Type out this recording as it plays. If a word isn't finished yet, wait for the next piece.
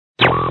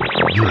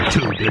You're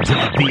tuned into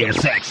the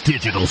VSX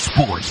Digital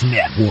Sports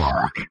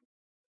Network.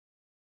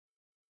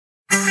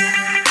 More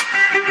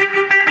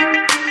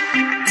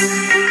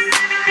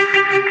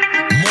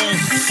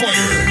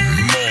fire,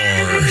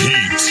 more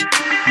heat.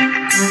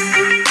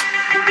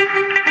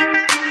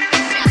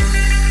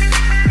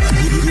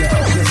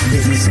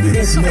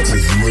 This mix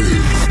is moved.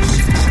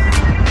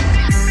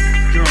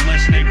 You're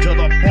listening to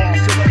the boss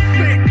of the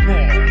big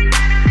ball.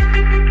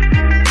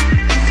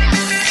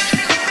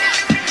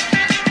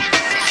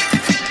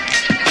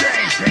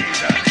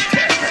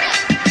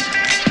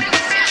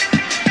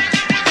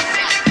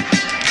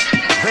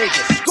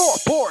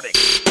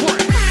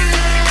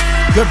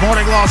 Good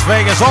morning, Las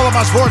Vegas. All of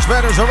my sports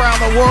bettors around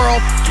the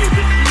world.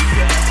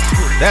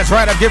 That's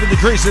right, I'm giving you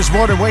grease this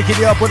morning, waking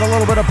you up with a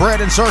little bit of bread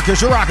and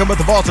circus. You're rocking with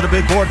the ball to the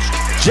big board.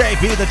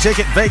 JP, the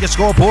ticket, Vegas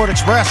Scoreboard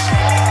Express.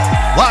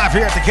 Live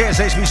here at the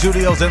KSHB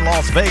studios in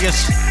Las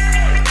Vegas.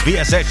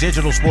 VSX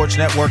Digital Sports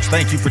Networks,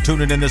 thank you for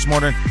tuning in this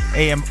morning.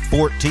 AM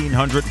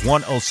 1400,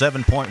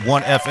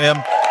 107.1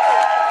 FM.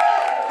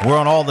 We're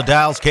on all the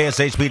dials,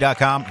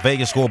 KSHB.com,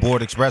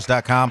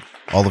 VegasScoreboardExpress.com.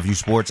 All of you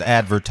sports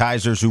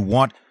advertisers who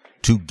want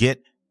to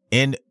get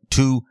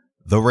into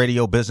the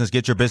radio business,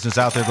 get your business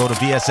out there, go to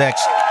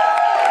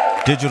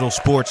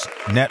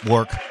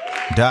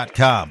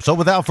VSXDigitalSportsNetwork.com. So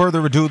without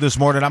further ado this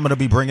morning, I'm going to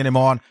be bringing him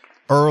on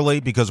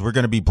early because we're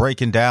going to be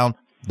breaking down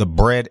the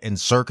bread and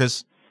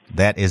circus.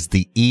 That is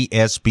the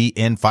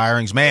ESPN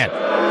firings. Man,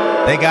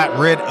 they got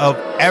rid of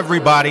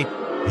everybody.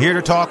 Here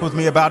to talk with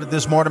me about it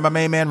this morning, my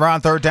main man, Ron,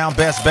 Third Down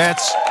Best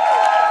Bets,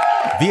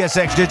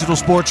 VSX Digital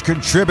Sports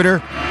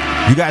contributor.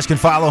 You guys can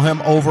follow him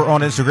over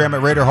on Instagram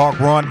at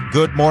RaiderHawkRun.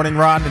 Good morning,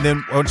 Ron. And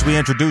then once we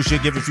introduce you,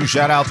 give a few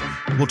shout-outs,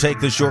 we'll take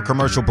this short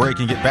commercial break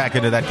and get back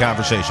into that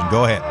conversation.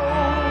 Go ahead.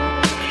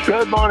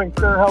 Good morning,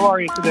 sir. How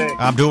are you today?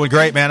 I'm doing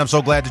great, man. I'm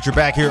so glad that you're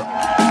back here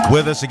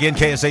with us again.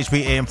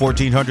 KSHP AM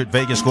 1400,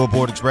 Vegas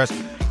Scoreboard Express.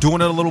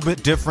 Doing it a little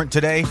bit different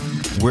today.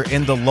 We're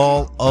in the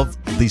lull of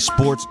the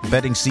sports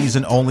betting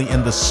season. Only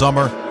in the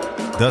summer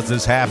does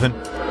this happen.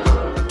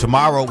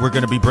 Tomorrow, we're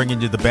going to be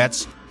bringing you the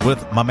bets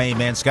with my main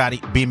man,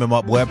 Scotty Beam 'em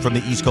Up Webb from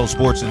the East Coast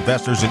Sports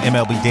Investors and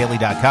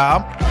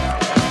MLBDaily.com.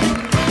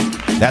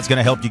 That's going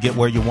to help you get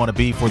where you want to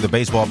be for the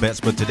baseball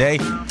bets. But today,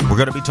 we're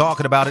going to be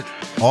talking about it.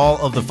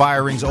 All of the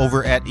firings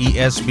over at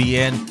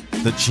ESPN,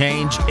 the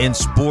change in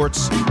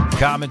sports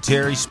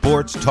commentary,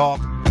 sports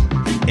talk,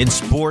 in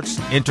sports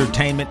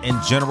entertainment in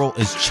general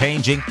is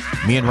changing.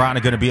 Me and Ron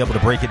are going to be able to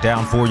break it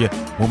down for you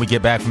when we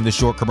get back from this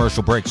short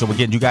commercial break. So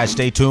again, you guys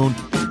stay tuned.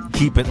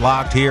 Keep it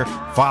locked here.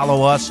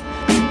 Follow us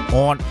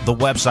on the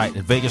website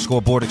at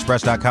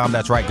VegasScoreboardExpress.com.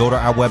 That's right. Go to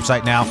our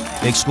website now.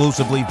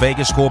 Exclusively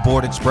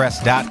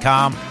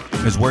VegasScoreboardExpress.com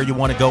is where you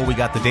want to go. We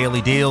got the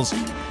daily deals,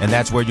 and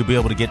that's where you'll be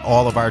able to get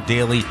all of our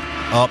daily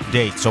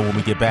updates. So when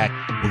we get back,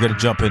 we're going to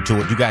jump into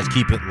it. You guys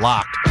keep it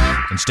locked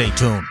and stay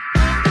tuned.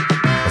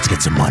 Let's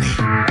get some money.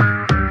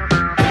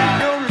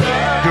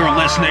 You're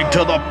listening to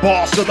the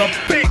boss of the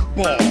big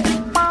ball.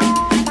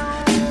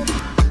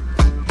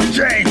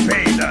 JP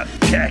the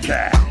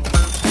ticket.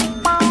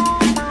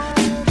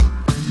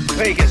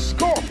 Vegas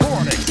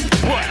Scoreboard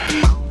Express.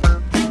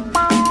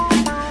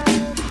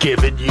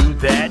 Giving you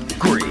that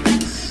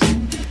grease.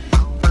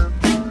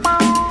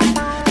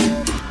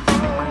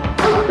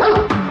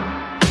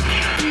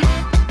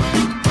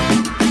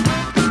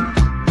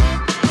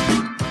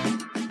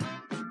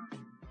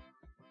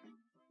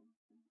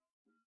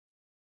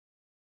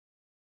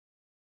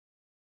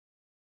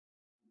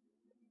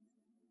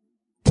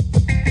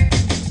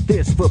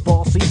 This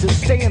football season,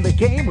 stay in the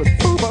game with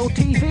Fubo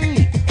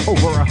TV.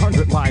 Over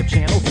 100 live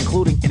channels,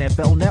 including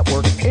NFL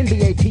Network,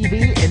 NBA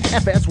TV, and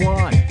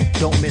FS1.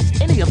 Don't miss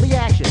any of the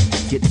action.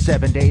 Get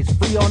 7 days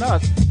free on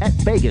us at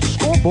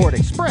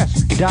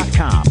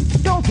VegasScoreboardExpress.com.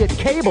 Don't get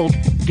cabled,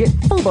 get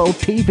Fubo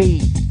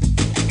TV.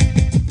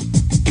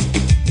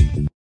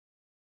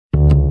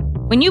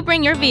 When you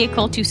bring your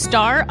vehicle to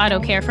Star Auto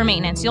Care for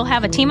maintenance, you'll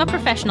have a team of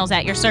professionals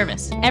at your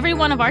service. Every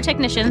one of our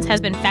technicians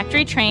has been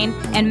factory trained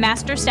and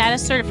master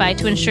status certified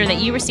to ensure that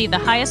you receive the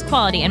highest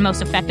quality and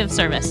most effective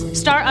service.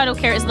 Star Auto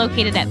Care is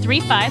located at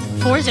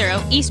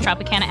 3540 East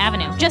Tropicana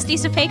Avenue, just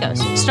east of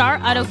Pecos.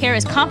 Star Auto Care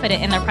is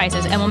confident in their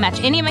prices and will match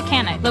any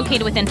mechanic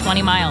located within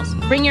 20 miles.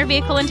 Bring your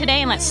vehicle in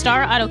today and let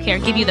Star Auto Care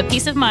give you the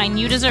peace of mind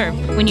you deserve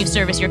when you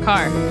service your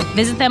car.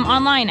 Visit them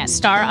online at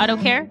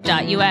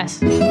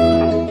starautocare.us.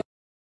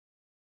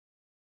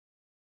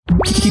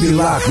 Keep it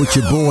locked with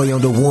your boy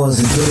on the ones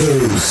and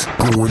twos.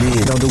 Going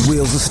in on the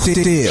wheels of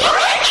steel.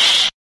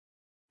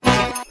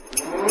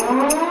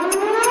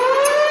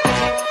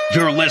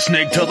 You're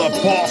listening to the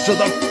boss of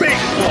the big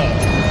ball.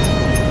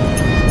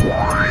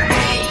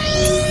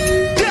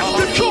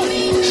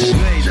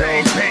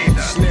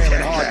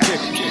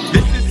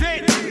 This is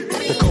it.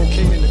 The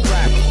cocaine and the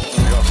crack.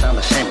 They all sound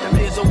the same to me.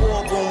 There's a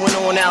war going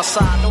on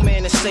outside. No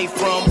man is safe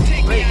from. That's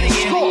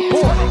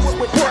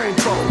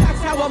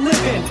how I'm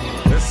living.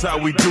 That's how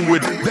we do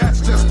it.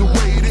 That's just the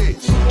way it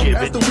is.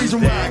 That's the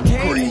reason why I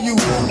came to you.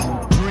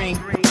 Drink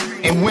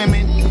and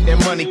women and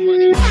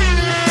money.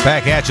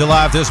 Back at you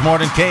live this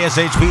morning,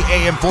 KSHP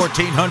AM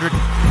 1400,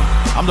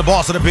 I'm the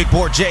boss of the big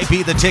board,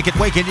 JB the Ticket,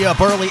 waking you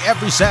up early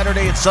every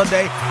Saturday and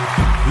Sunday.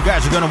 You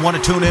guys are going to want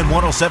to tune in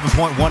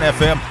 107.1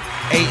 FM,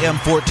 AM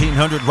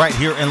 1400 right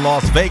here in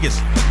Las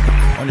Vegas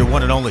on your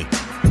one and only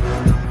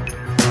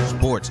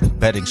sports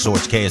betting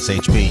source,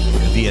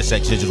 KSHB, the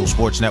VSX Digital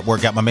Sports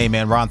Network. Got my main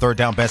man, Ron Third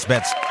Down Best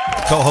Bets,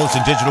 co-host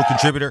and digital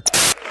contributor,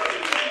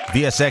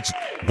 VSX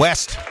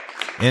West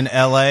in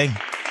L.A.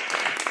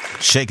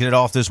 Shaking it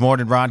off this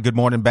morning, Ron. Good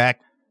morning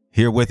back.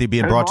 Here with you,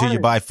 being brought to you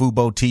by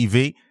Fubo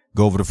TV.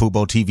 Go over to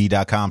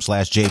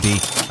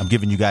FuboTV.com/JB. I'm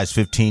giving you guys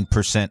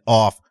 15%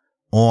 off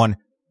on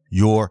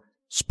your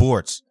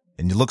sports.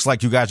 And it looks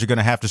like you guys are going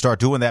to have to start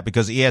doing that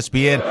because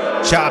ESPN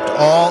chopped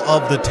all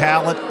of the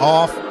talent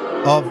off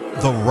of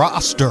the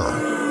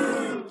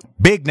roster.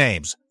 Big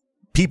names,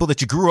 people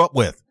that you grew up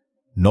with,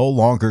 no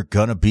longer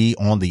going to be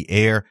on the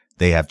air.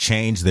 They have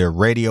changed their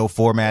radio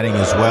formatting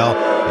as well.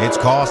 It's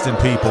costing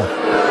people.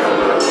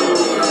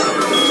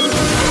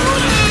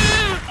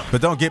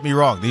 But don't get me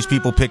wrong. These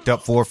people picked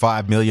up $4 or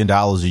 $5 million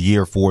a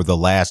year for the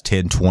last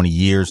 10, 20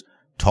 years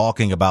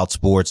talking about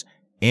sports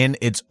in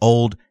its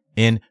old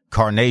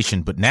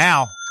incarnation. But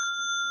now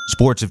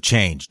sports have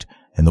changed,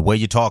 and the way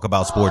you talk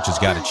about sports has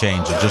got to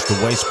change. And just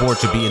the way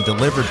sports are being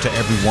delivered to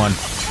everyone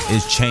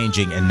is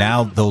changing. And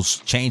now those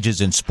changes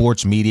in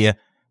sports media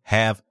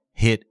have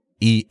hit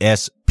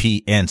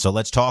ESPN. So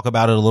let's talk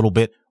about it a little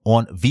bit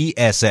on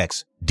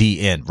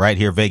VSXDN right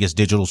here, Vegas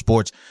Digital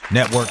Sports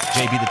Network.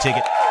 JB the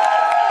Ticket.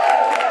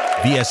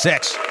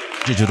 VSX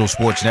Digital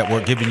Sports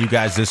Network, giving you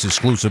guys this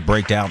exclusive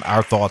breakdown,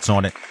 our thoughts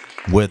on it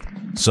with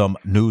some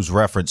news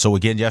reference. So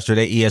again,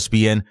 yesterday,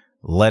 ESPN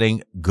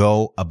letting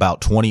go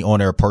about 20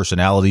 on-air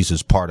personalities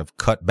as part of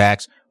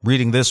cutbacks.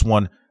 Reading this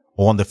one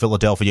on the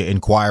Philadelphia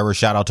Inquirer.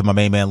 Shout out to my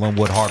main man,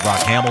 Linwood Hard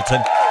Rock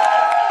Hamilton.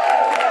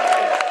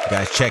 You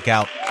guys check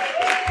out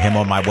him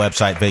on my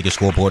website,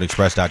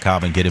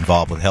 VegasScoreboardExpress.com, and get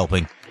involved with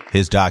helping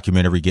his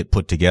documentary get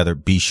put together.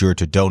 Be sure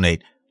to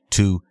donate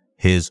to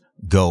his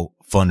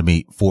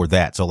GoFundMe for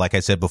that. So like I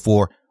said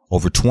before,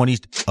 over 20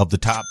 of the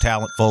top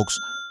talent folks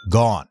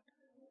gone.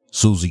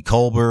 Susie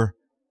Colbert,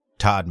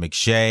 Todd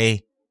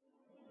McShay,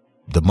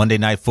 the Monday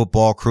Night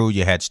Football crew.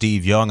 You had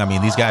Steve Young. I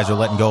mean, these guys are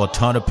letting go a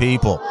ton of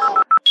people.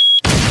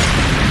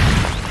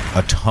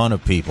 A ton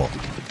of people.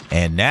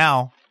 And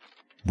now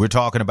we're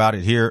talking about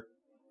it here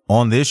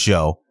on this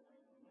show.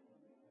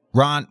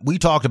 Ron, we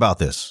talked about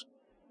this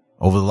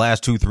over the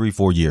last 2, 3,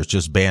 4 years,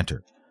 just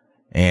banter.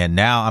 And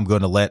now I'm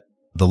going to let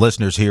the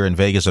listeners here in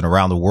Vegas and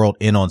around the world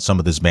in on some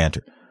of this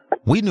banter.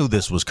 We knew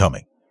this was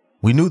coming.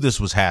 We knew this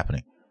was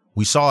happening.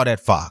 We saw it at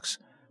Fox.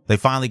 They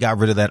finally got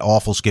rid of that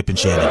awful Skip and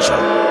Shannon show.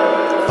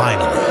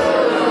 Finally.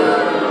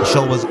 The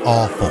show was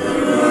awful.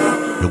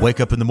 You wake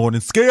up in the morning,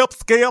 Skip,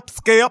 Skip,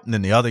 Skip, and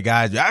then the other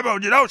guys,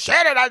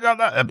 Shannon,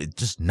 I mean,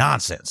 just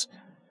nonsense.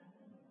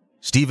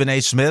 Stephen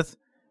A. Smith,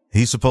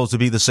 he's supposed to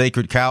be the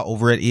sacred cow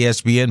over at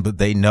ESPN, but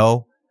they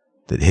know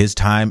that his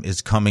time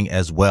is coming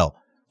as well.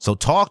 So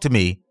talk to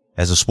me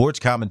as a sports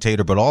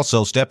commentator, but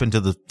also step into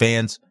the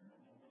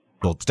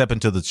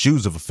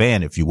shoes of a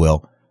fan, if you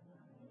will,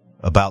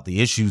 about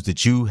the issues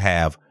that you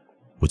have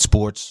with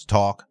sports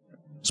talk,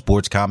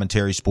 sports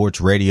commentary,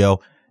 sports radio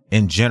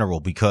in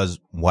general, because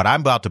what I'm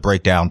about to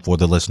break down for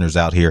the listeners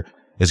out here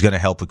is going to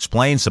help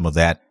explain some of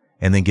that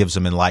and then give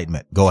some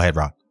enlightenment. Go ahead,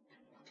 Ron.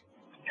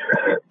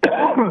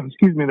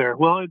 Excuse me there.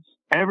 Well,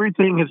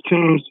 everything has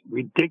changed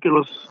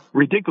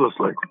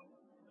ridiculously.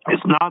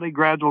 It's not a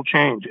gradual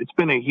change. It's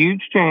been a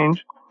huge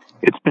change.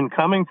 It's been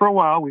coming for a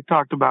while. We've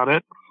talked about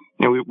it,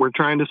 and we're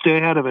trying to stay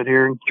ahead of it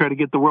here and try to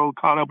get the world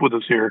caught up with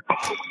us here.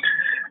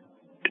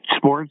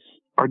 Sports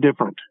are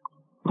different.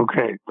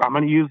 Okay, I'm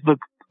going to use a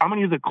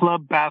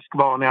club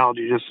basketball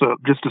analogy just to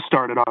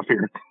start it off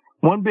here.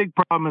 One big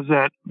problem is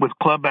that with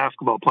club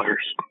basketball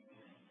players,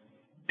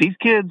 these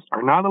kids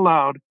are not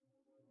allowed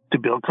to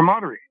build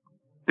camaraderie.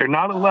 They're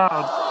not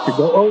allowed to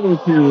go over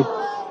to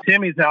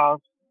Timmy's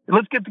house.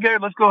 Let's get together.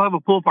 Let's go have a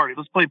pool party.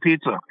 Let's play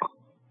pizza.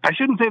 I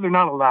shouldn't say they're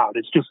not allowed.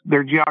 It's just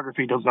their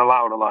geography doesn't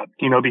allow it a lot,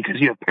 because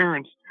you have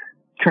parents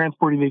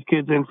transporting these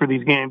kids in for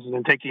these games and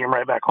then taking them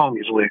right back home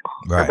usually,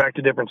 right, or back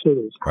to different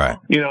cities. Right.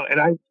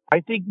 And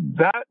I think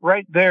that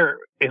right there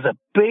is a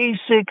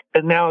basic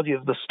analogy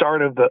of the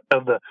start of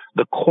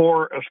the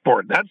core of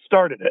sport. That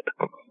started it.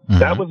 Mm-hmm.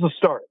 That was the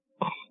start.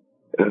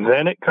 And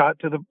then it caught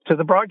to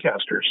the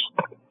broadcasters,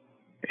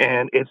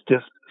 and it's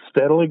just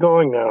steadily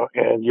going now.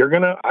 And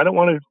I don't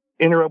want to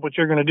interrupt what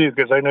you're going to do,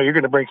 because I know you're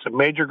going to bring some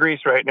major grease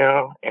right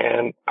now,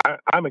 and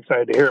I'm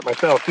excited to hear it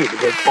myself too,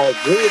 because I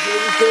agree with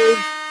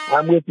everything.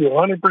 I'm with you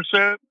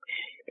 100%,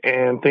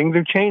 and things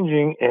are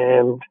changing,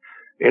 and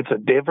it's a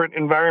different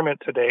environment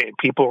today.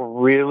 People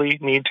really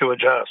need to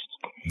adjust.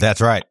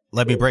 That's right.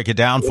 Let me break it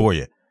down for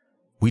you.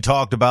 We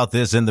talked about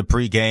this in the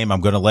pregame.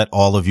 I'm going to let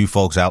all of you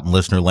folks out in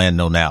listener land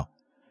know now.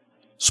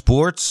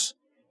 Sports,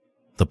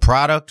 the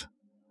product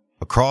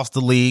across the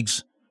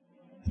leagues,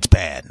 it's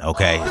bad.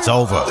 Okay, it's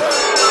over.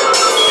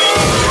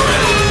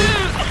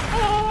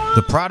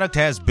 The product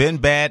has been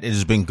bad. It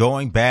has been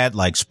going bad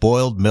like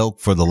spoiled milk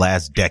for the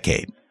last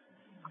decade.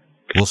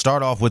 We'll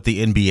start off with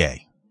the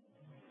NBA.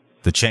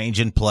 the change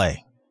in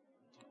play,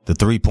 the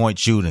three-point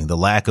shooting, the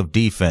lack of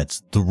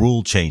defense, the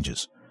rule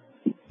changes.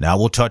 Now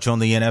we'll touch on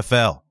the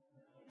NFL,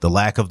 the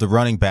lack of the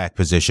running back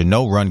position,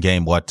 no run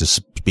game what to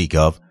speak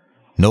of,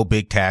 no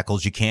big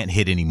tackles, you can't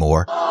hit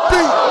anymore,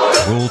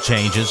 rule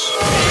changes,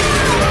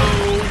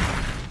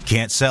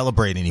 can't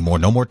celebrate anymore,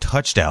 no more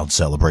touchdown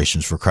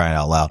celebrations for crying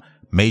out loud.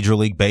 Major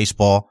League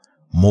Baseball,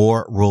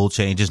 more rule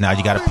changes. Now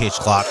you got a pitch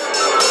clock,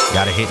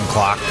 got a hitting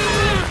clock.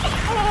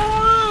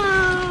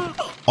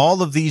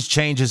 All of these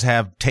changes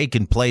have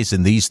taken place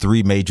in these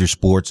three major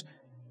sports.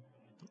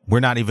 We're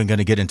not even going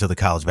to get into the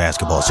college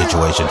basketball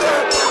situation.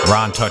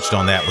 Ron touched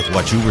on that with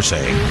what you were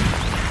saying,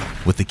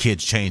 with the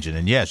kids changing.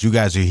 And yes, you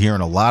guys are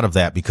hearing a lot of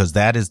that because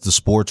that is the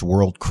sports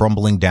world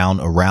crumbling down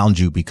around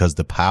you because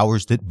the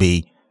powers that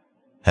be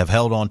have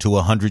held on to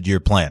a 100-year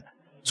plan.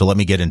 So let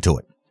me get into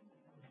it.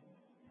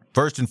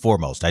 First and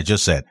foremost, I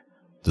just said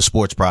the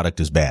sports product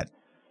is bad.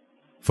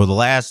 For the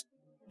last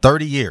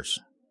 30 years,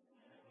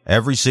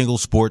 every single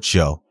sports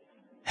show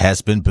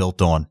has been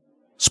built on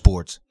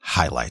sports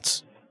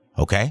highlights.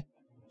 Okay?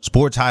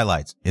 Sports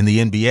highlights in the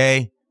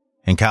NBA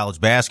and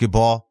college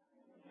basketball.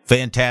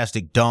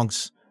 Fantastic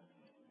dunks.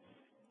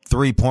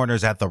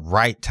 Three-pointers at the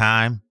right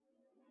time.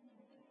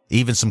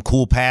 Even some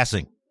cool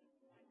passing.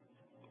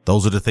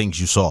 Those are the things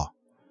you saw.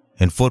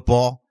 In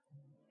football,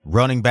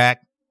 running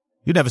back,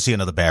 you'd never see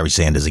another Barry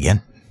Sanders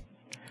again.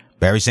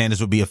 Barry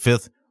Sanders would be a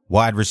fifth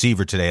wide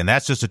receiver today, and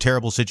that's just a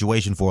terrible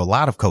situation for a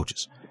lot of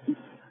coaches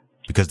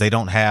because they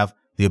don't have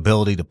the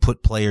ability to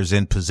put players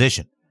in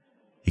position.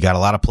 You got a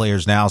lot of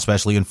players now,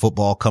 especially in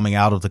football, coming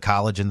out of the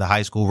college and the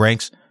high school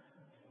ranks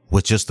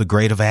with just the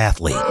grade of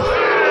athlete.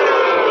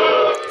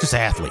 Just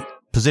athlete.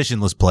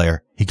 Positionless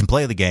player. He can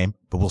play the game,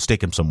 but we'll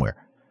stick him somewhere.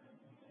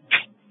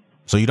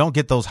 So you don't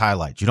get those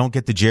highlights. You don't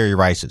get the Jerry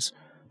Rices,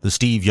 the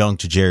Steve Young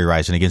to Jerry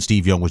Rice. And again,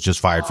 Steve Young was just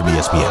fired from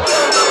ESPN.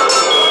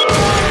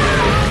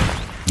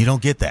 You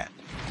don't get that.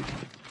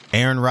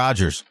 Aaron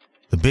Rodgers,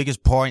 the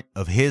biggest point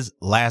of his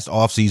last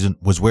offseason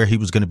was where he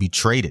was going to be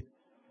traded.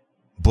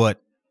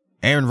 But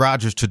Aaron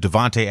Rodgers to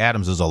Devontae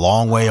Adams is a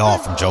long way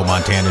off from Joe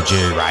Montana,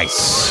 Jerry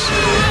Rice.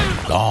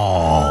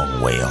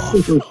 Long way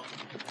off.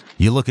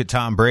 You look at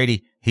Tom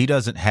Brady, he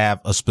doesn't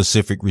have a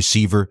specific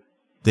receiver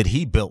that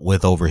he built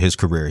with over his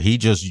career. He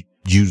just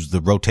used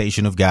the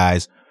rotation of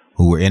guys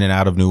who were in and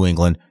out of New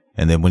England,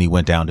 and then when he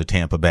went down to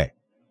Tampa Bay.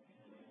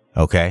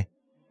 Okay?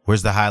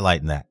 Where's the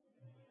highlight in that?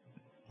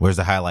 Where's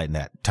the highlight in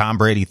that? Tom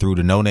Brady threw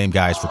to no-name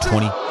guys for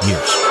 20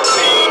 years.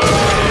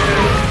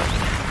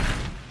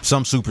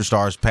 Some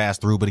superstars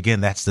passed through, but again,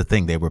 that's the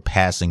thing. They were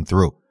passing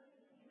through.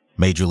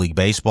 Major League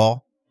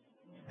Baseball,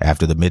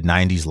 after the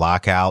mid-90s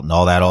lockout and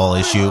all that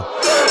issue,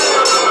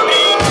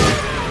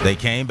 they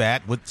came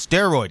back with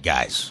steroid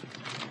guys.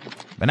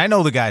 And I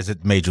know the guys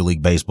at Major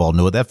League Baseball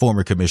knew it. That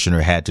former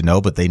commissioner had to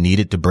know, but they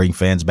needed to bring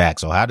fans back.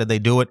 So how did they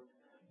do it?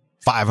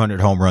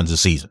 500 home runs a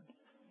season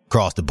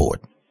across the board.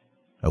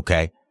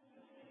 Okay?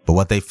 But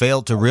what they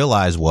failed to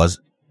realize was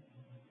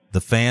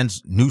the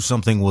fans knew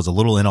something was a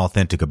little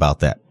inauthentic about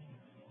that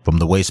from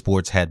the way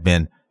sports had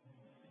been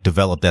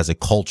developed as a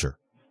culture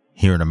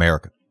here in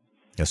America.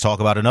 Let's talk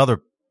about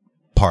another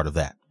part of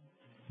that.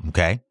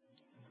 Okay?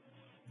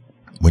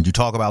 When you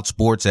talk about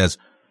sports as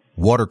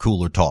water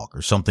cooler talk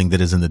or something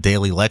that is in the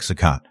daily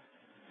lexicon,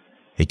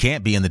 it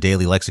can't be in the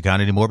daily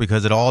lexicon anymore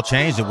because it all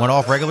changed. It went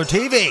off regular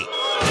TV.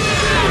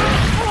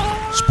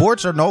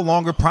 Sports are no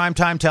longer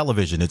primetime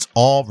television. It's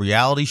all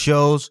reality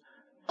shows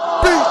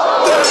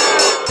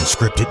and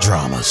scripted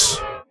dramas.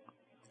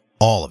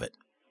 All of it.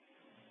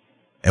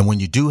 And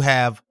when you do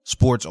have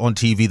sports on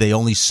TV, they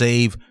only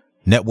save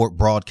network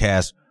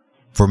broadcasts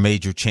for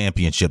major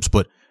championships.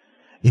 But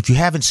if you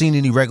haven't seen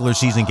any regular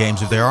season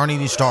games, if there aren't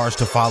any stars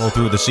to follow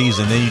through the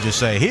season, then you just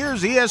say,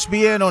 here's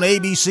ESPN on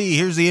ABC,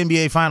 here's the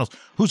NBA Finals.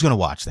 Who's going to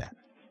watch that?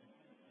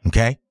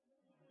 Okay?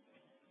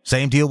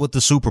 Same deal with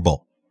the Super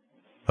Bowl.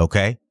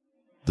 Okay?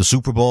 The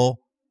Super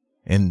Bowl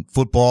and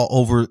football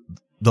over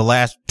the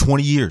last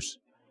 20 years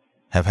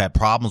have had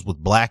problems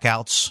with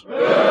blackouts,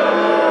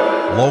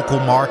 local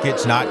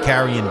markets not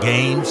carrying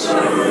games.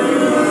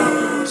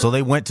 So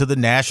they went to the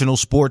national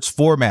sports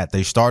format.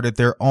 They started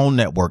their own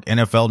network,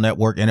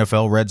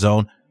 NFL Red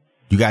Zone.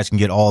 You guys can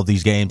get all of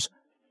these games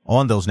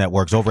on those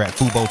networks over at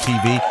Fubo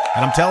TV.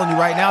 And I'm telling you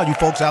right now, you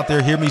folks out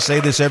there hear me say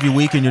this every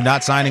week and you're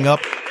not signing up,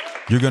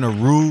 you're going to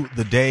rue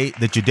the day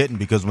that you didn't,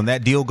 because when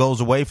that deal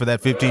goes away for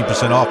that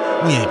 15% off,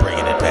 we ain't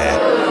bringing it back.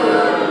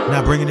 We're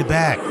not bringing it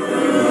back.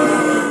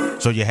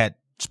 So you had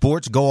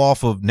sports go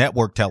off of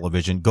network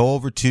television, go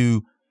over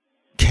to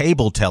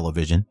cable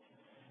television,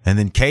 and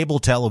then cable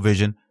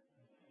television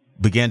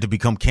began to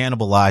become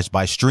cannibalized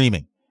by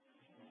streaming.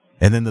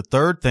 And then the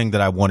third thing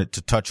that I wanted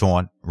to touch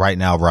on right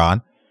now,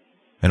 Ron,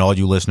 and all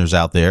you listeners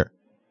out there,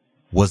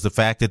 was the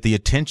fact that the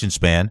attention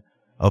span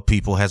of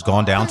people has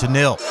gone down to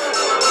nil.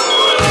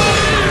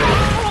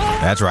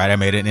 That's right, I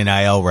made an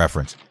NIL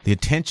reference. The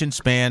attention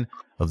span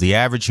of the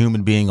average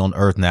human being on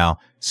Earth now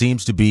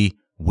seems to be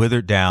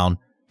withered down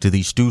to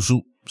these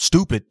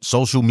stupid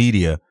social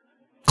media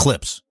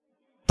clips.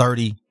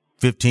 30,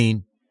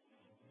 15,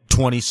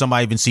 20, some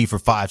might even see for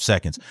 5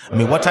 seconds. I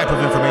mean, what type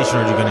of information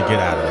are you going to get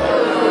out of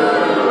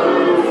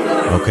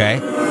that? Okay?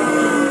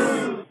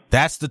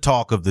 That's the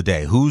talk of the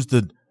day. Who's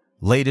the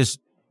latest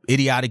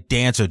idiotic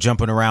dancer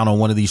jumping around on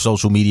one of these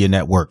social media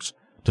networks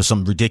to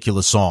some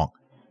ridiculous song?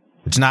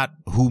 It's not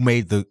who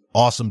made the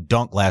awesome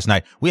dunk last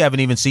night. We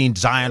haven't even seen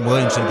Zion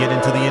Williamson get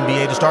into the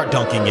NBA to start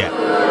dunking yet.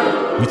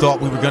 We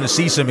thought we were going to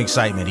see some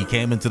excitement. He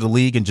came into the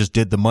league and just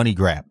did the money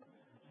grab.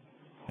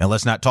 And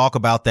let's not talk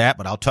about that,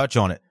 but I'll touch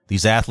on it.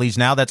 These athletes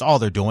now, that's all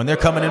they're doing. They're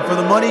coming in for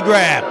the money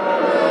grab.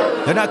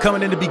 They're not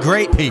coming in to be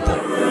great people.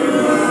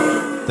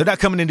 They're not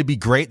coming in to be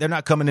great. They're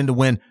not coming in to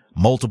win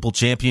multiple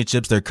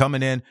championships. They're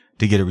coming in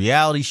to get a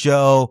reality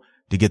show,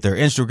 to get their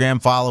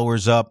Instagram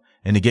followers up,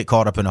 and to get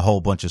caught up in a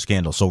whole bunch of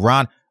scandals. So,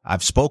 Ron,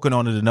 I've spoken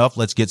on it enough.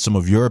 Let's get some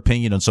of your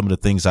opinion on some of the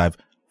things I've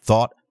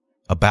thought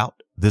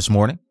about this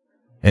morning.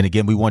 And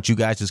again, we want you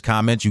guys'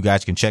 comments. You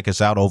guys can check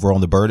us out over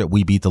on the Bird at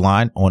We Beat the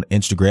Line, on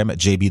Instagram at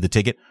JB the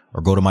Ticket,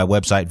 or go to my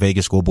website,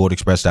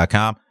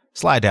 VegasScoreboardExpress.com.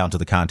 Slide down to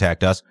the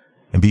contact us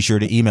and be sure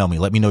to email me.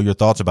 Let me know your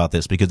thoughts about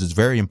this because it's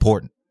very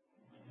important.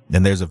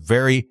 And there's a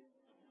very,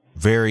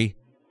 very,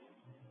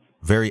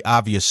 very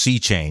obvious sea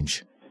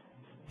change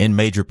in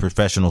major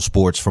professional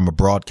sports from a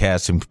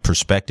broadcasting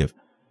perspective.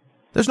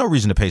 There's no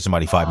reason to pay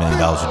somebody $5 million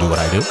to do what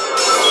I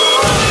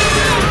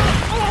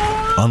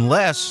do.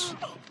 Unless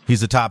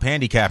he's a top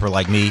handicapper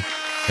like me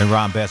and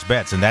Ron Best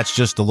Bets. And that's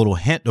just a little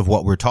hint of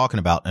what we're talking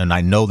about. And I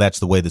know that's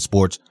the way the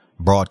sports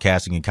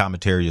broadcasting and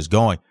commentary is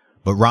going.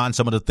 But Ron,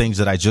 some of the things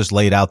that I just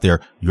laid out there,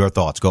 your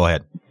thoughts. Go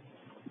ahead.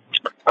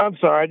 I'm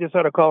sorry. I just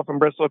had a call from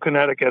Bristol,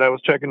 Connecticut. I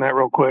was checking that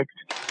real quick.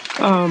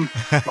 Couldn't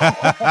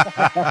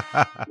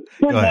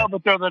help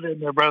but throw that in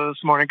there, brother,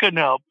 this morning. Couldn't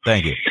help.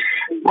 Thank you.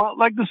 Well,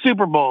 like the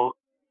Super Bowl,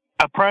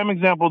 a prime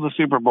example of the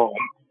Super Bowl.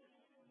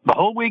 The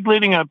whole week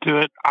leading up to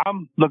it,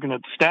 I'm looking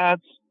at the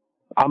stats.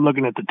 I'm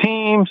looking at the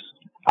teams.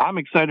 I'm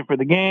excited for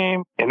the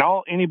game. And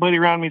all anybody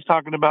around me is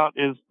talking about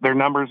is their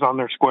numbers on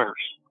their squares.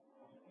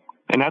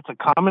 And that's a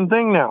common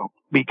thing now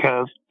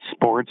because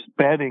sports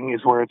betting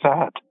is where it's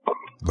at.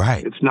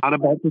 Right. It's not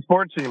about the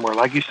sports anymore.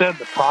 Like you said,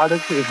 the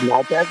product is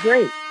not that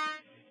great.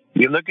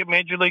 You look at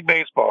Major League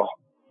Baseball.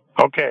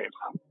 Okay.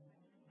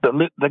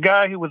 The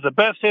guy who was the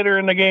best hitter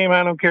in the game,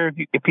 I don't care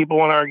if people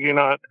want to argue or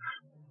not,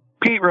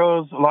 Pete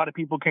Rose, a lot of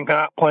people can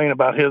complain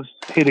about his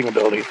hitting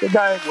ability. The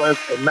guy was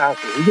a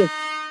master.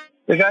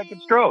 The guy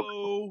could stroke.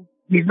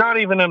 He's not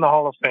even in the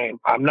Hall of Fame.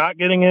 I'm not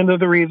getting into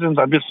the reasons.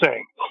 I'm just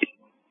saying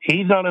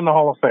he's not in the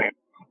Hall of Fame.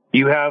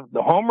 You have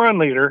the home run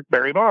leader,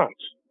 Barry Bonds.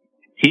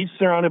 He's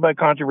surrounded by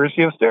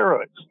controversy of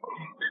steroids.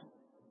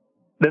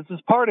 This is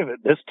part of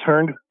it. This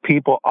turned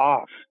people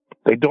off.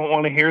 They don't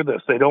want to hear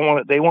this. They don't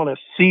want it. They want to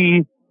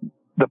see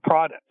the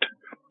product.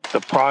 The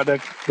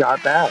product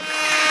got bad.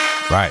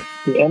 Right.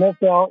 The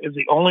NFL is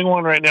the only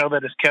one right now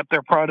that has kept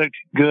their product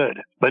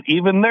good. But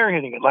even they're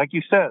hitting it. Like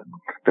you said,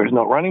 there's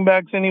no running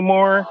backs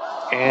anymore,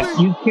 and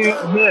you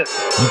can't hit.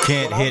 You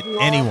can't hit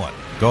anyone.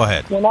 Go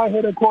ahead. When I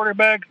hit a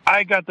quarterback,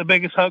 I got the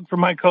biggest hug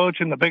from my coach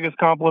and the biggest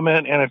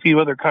compliment and a few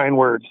other kind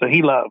words that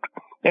he loved.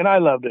 And I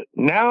loved it.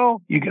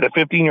 Now you get a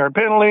 15-yard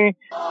penalty,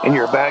 and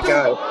you're a bad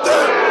guy.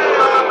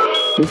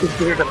 You're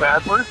considered a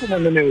bad person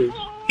in the news.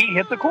 He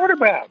hit the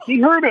quarterback. He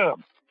hurt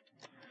him.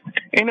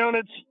 You know,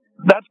 and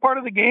that's part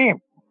of the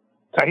game.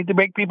 I hate to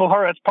make people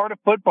hurt. That's part of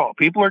football.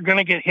 People are going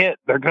to get hit.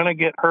 They're going to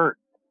get hurt.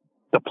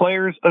 The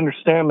players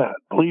understand that.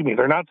 Believe me,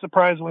 they're not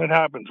surprised when it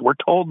happens. We're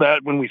told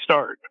that when we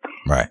start.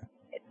 Right.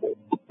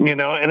 You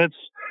know, and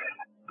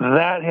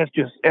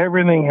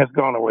everything has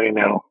gone away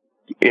now.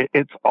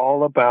 It's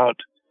all about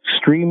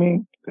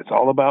streaming. It's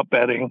all about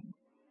betting.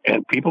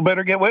 And people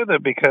better get with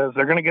it because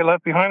they're going to get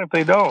left behind if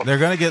they don't. They're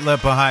going to get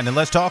left behind. And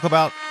let's talk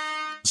about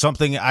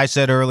something I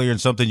said earlier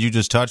and something you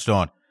just touched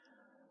on.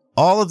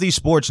 All of these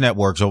sports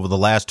networks over the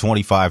last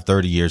 25,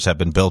 30 years have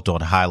been built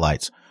on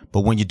highlights.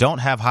 But when you don't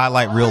have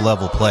highlight reel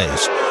level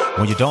plays,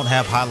 when you don't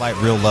have highlight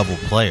reel level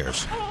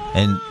players,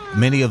 and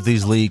many of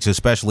these leagues,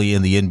 especially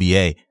in the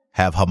NBA,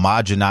 have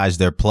homogenized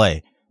their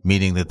play,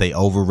 meaning that they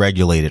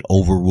overregulated,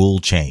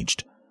 overruled,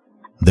 changed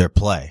their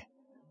play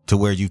to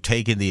where you've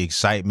taken the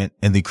excitement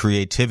and the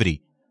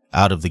creativity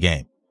out of the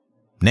game.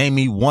 Name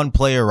me one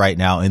player right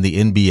now in the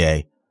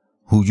NBA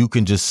who you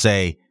can just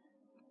say,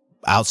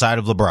 outside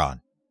of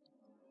LeBron,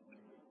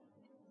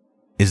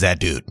 is that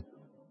dude.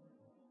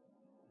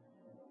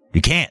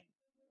 You can't.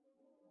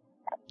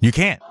 You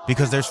can't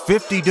because there's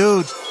 50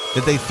 dudes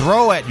that they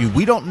throw at you.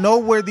 We don't know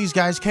where these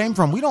guys came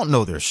from. We don't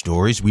know their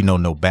stories. We know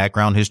no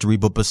background history.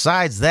 But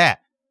besides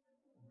that,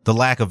 the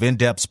lack of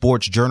in-depth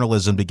sports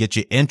journalism to get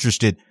you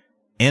interested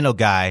in a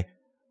guy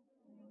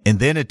and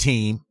then a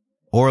team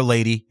or a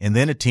lady and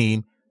then a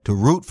team to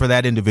root for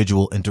that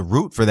individual and to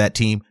root for that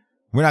team.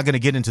 We're not going to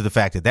get into the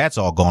fact that that's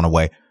all gone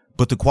away,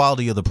 but the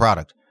quality of the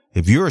product.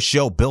 If you're a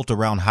show built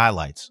around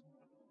highlights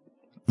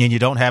and you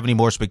don't have any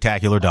more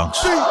spectacular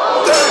dunks,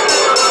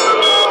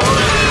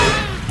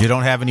 you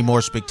don't have any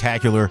more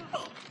spectacular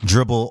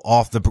dribble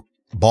off the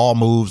ball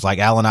moves like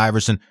Allen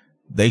Iverson,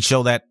 they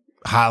show that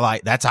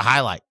highlight. That's a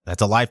highlight.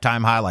 That's a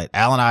lifetime highlight.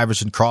 Allen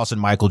Iverson crossing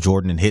Michael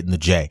Jordan and hitting the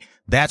J.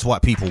 That's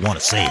what people want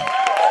to see.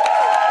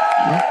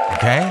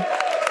 Okay?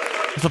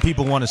 That's what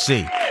people want to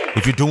see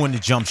if you're doing the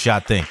jump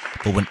shot thing.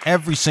 But when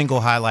every single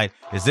highlight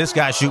is this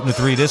guy shooting a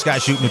three, this guy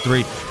shooting a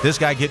three, this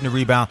guy getting a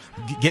rebound,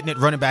 getting it,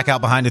 running back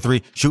out behind the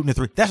three, shooting a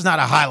three, that's not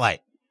a highlight.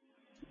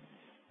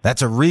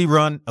 That's a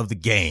rerun of the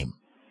game.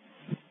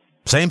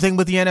 Same thing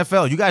with the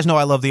NFL. You guys know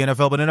I love the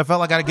NFL, but NFL,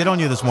 I got to get on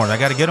you this morning. I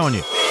got to get on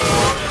you.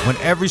 When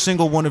every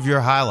single one of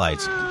your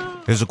highlights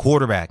is a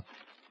quarterback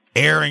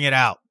airing it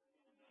out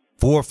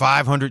 400 or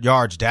 500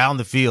 yards down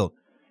the field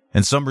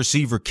and some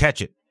receiver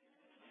catch it,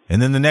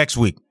 and then the next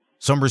week,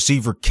 some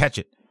receiver catch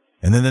it,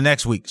 and then the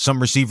next week, some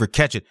receiver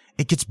catch it,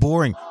 it gets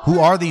boring. Who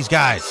are these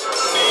guys?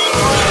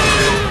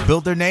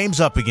 Build their names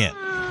up again.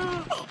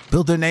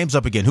 Build their names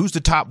up again. Who's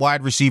the top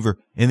wide receiver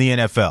in the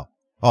NFL?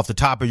 Off the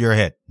top of your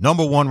head.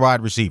 Number one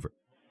wide receiver.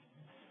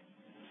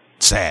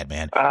 Sad,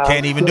 man.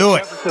 Can't even do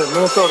it.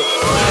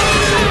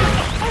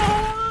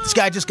 This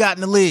guy just got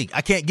in the league.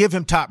 I can't give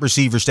him top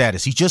receiver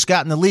status. He just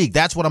got in the league.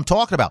 That's what I'm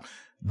talking about.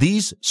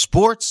 These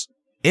sports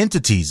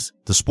entities,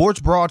 the sports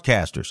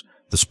broadcasters,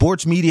 the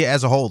sports media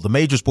as a whole, the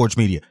major sports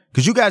media.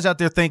 Because you guys out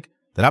there think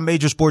that I'm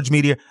major sports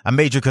media. I'm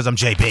major because I'm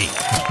JB.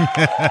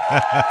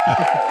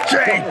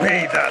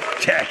 JB the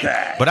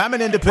Ticket. But I'm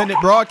an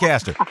independent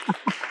broadcaster.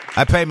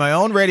 I pay my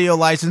own radio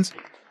license.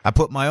 I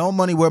put my own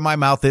money where my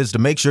mouth is to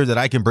make sure that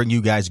I can bring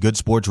you guys good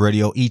sports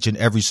radio each and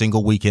every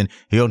single weekend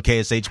here on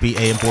KSHP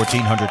AM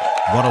 1400,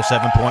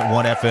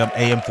 107.1 FM,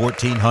 AM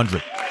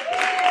 1400.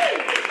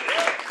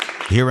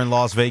 Here in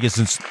Las Vegas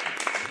and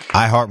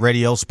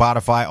iHeartRadio,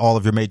 Spotify, all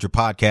of your major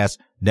podcast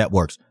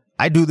networks.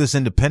 I do this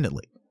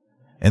independently.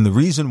 And the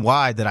reason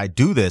why that I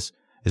do this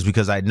is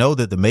because I know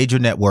that the major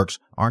networks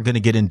aren't going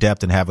to get in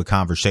depth and have a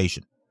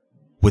conversation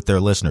with their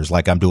listeners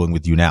like I'm doing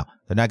with you now.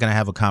 They're not going to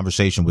have a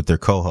conversation with their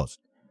co-host.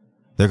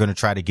 They're going to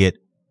try to get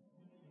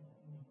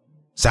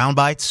sound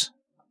bites,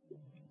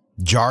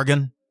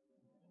 jargon,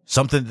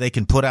 something that they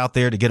can put out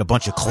there to get a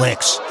bunch of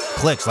clicks.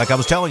 Clicks, like I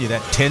was telling you,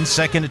 that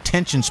 10-second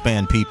attention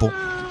span, people.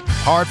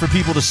 Hard for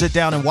people to sit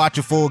down and watch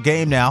a full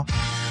game now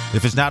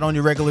if it's not on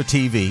your regular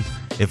TV,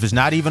 if it's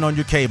not even on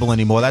your cable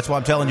anymore. That's why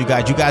I'm telling you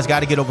guys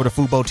got to get over to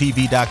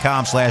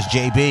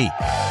FuboTV.com/JB.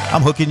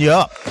 I'm hooking you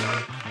up.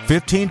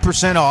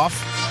 15%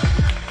 off.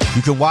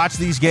 You can watch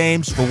these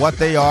games for what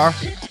they are,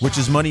 which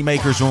is money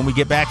makers. When we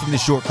get back from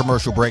this short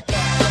commercial break,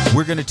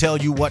 we're going to tell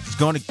you what's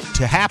going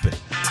to happen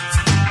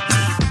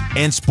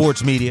in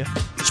sports media,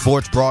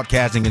 sports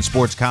broadcasting, and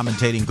sports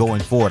commentating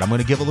going forward. I'm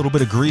going to give a little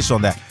bit of grease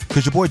on that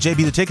because your boy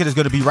JB the Ticket is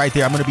going to be right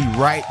there. I'm going to be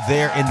right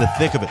there in the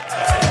thick of it.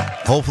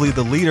 Hopefully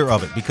the leader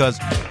of it, because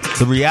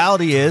the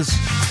reality is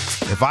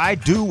if I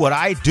do what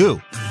I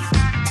do,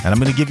 and I'm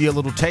going to give you a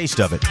little taste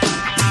of it,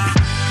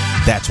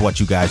 that's what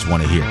you guys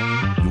want to hear.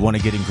 You want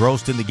to get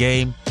engrossed in the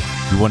game.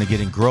 You want to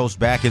get engrossed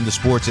back into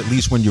sports, at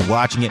least when you're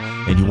watching it,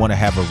 and you want to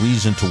have a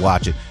reason to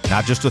watch it.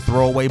 Not just to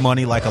throw away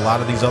money like a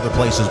lot of these other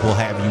places will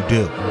have you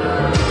do.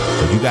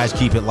 So you guys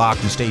keep it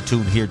locked and stay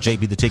tuned here.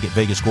 JB the Ticket,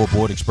 Vegas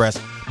Scoreboard Express.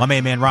 My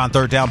main man Ron,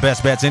 third down,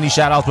 best bets. Any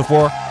shout-outs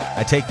before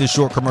I take this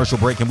short commercial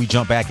break and we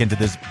jump back into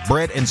this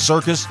bread and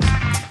circus,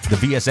 the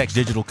VSX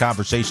Digital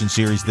Conversation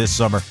Series this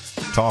summer,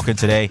 talking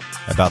today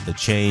about the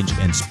change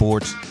in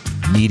sports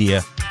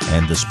media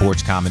and the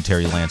sports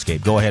commentary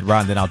landscape. Go ahead,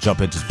 Ron, then I'll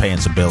jump into paying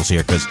some bills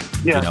here because,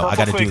 I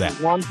got to do that.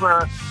 One for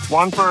our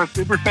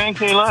super fan,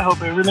 Kayla. I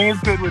hope everything is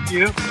good with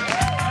you.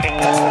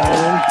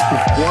 And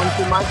one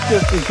for my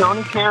sister,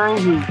 Tony Carey,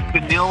 who's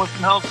been dealing with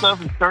some health stuff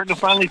and starting to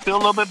finally feel a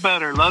little bit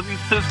better. Love you,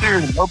 sister,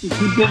 and hope you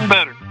keep getting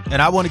better. And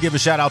I want to give a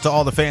shout-out to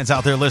all the fans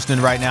out there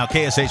listening right now.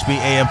 KSHP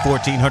AM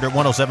 1400,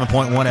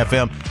 107.1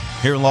 FM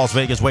here in Las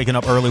Vegas, waking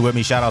up early with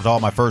me. Shout-out to all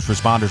my first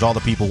responders, all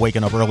the people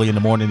waking up early in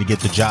the morning to get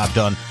the job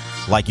done,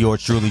 like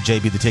yours truly,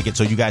 JB the Ticket.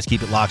 So you guys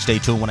keep it locked. Stay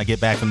tuned. When I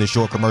get back from this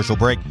short commercial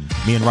break,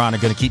 me and Ron are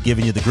going to keep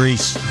giving you the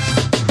grease.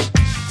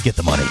 Get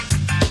the money.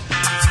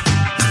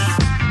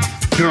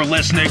 You're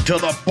listening to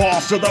the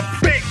boss of the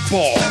big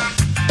ball,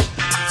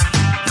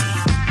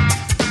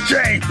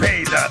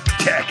 JB the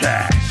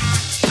Ticket.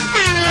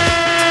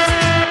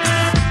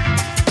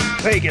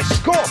 Vegas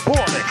Scoreboard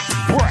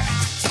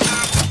Express,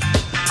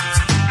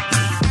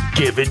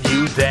 giving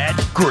you that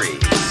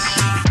grease.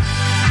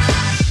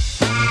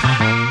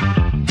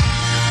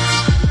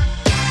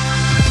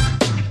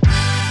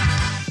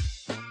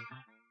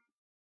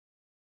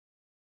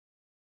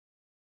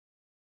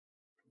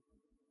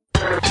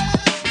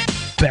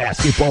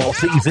 Basketball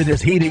season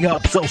is heating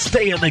up, so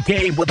stay in the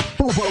game with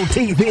Fubo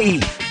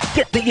TV.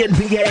 Get the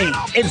NBA,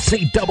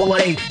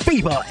 NCAA,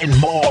 FIBA, and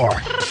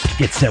more.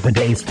 Get 7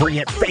 days free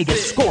at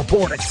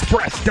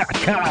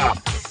VegasScoreboardExpress.com.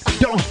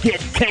 Don't get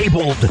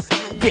cabled.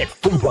 Get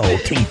Fubo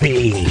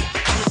TV.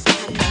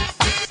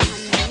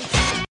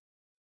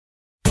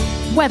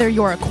 Whether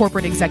you're a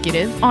corporate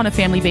executive, on a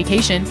family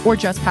vacation, or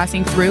just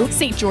passing through,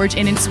 St. George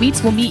Inn &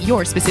 Suites will meet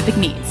your specific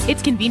needs.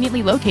 It's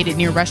conveniently located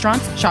near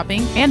restaurants,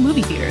 shopping, and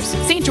movie theaters.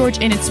 St. George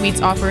Inn &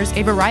 Suites offers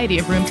a variety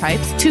of room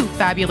types, 2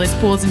 fabulous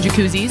pools and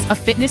jacuzzis, a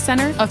fitness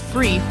center, a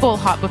free full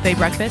hot buffet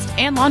breakfast,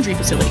 and laundry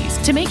facilities.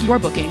 To make your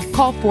booking,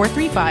 call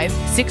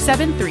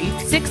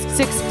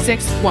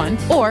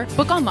 435-673-6661 or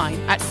book online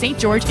at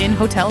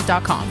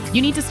stgeorgeinnhotel.com.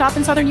 You need to stop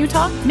in Southern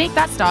Utah? Make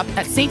that stop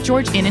at St.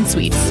 George Inn &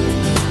 Suites.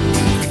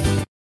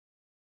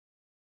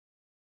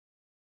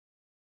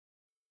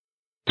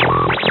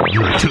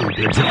 You're tuned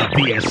into the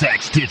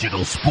VSX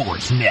Digital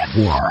Sports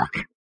Network.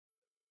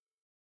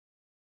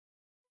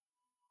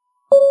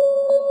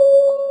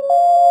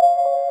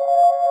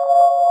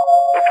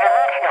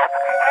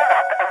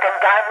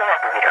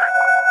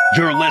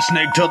 You're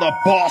listening to the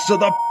boss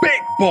of the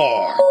big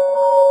bar.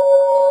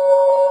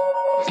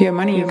 If you have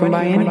money, you can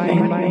buy anything.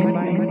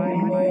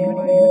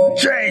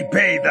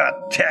 JB the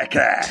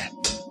Ticket.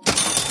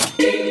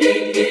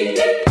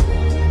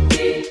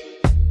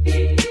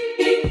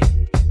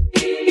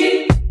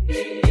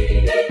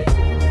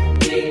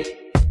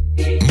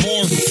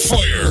 More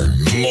fire,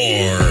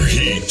 more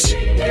heat.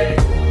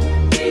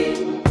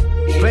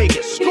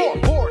 Vegas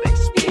Scoreboard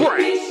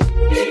Express.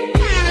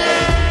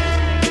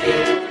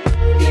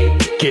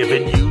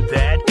 Giving you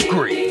that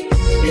grease.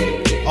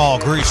 All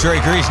grease,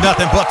 straight grease,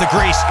 nothing but the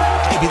grease.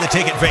 JB the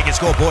Ticket, Vegas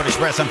Scoreboard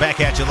Express. I'm back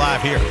at you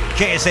live here.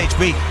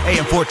 KSHB,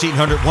 AM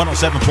 1400,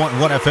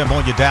 107.1 FM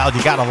on your dial.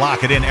 You got to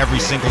lock it in every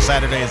single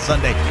Saturday and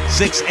Sunday,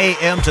 6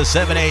 a.m. to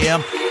 7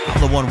 a.m. I'm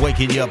the one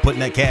waking you up, putting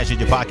that cash in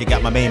your pocket.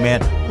 Got my main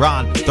man,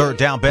 Ron, Third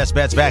Down Best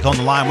Bets, back on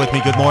the line with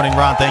me. Good morning,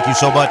 Ron. Thank you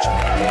so much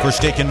for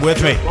sticking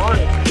with me.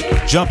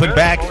 Jumping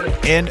back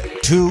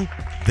into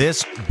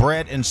this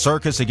Bread and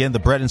Circus. Again, the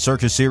Bread and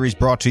Circus series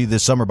brought to you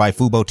this summer by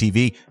Fubo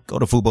TV. Go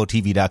to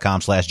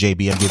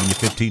FuboTV.com/JB. I'm giving you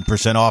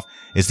 15% off.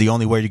 It's the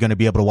only way you're going to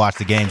be able to watch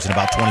the games in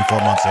about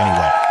 24 months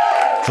anyway.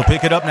 So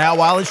pick it up now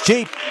while it's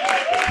cheap,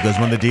 because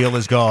when the deal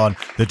is gone,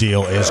 the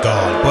deal is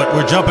gone. But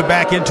we're jumping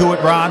back into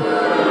it,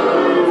 Ron.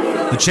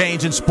 The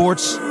change in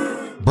sports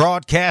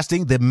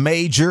broadcasting, the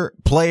major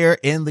player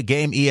in the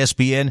game,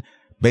 ESPN,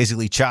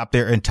 basically chopped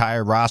their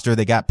entire roster.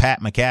 They got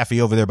Pat McAfee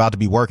over there about to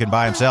be working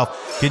by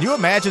himself. Can you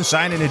imagine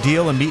signing a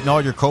deal and meeting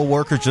all your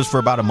coworkers just for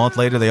about a month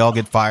later, they all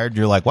get fired?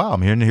 You're like, wow,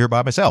 I'm here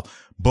by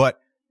myself. But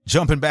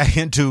jumping back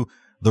into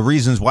the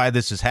reasons why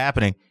this is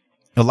happening,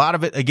 a lot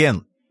of it,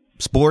 again,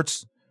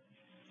 sports,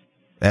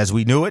 as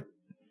we knew it,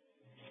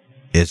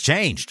 it's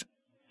changed.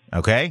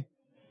 Okay?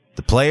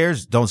 The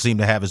players don't seem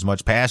to have as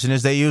much passion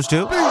as they used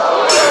to.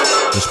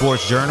 The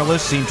sports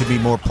journalists seem to be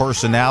more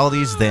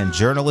personalities than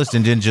journalists,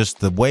 and then just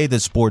the way that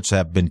sports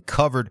have been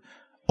covered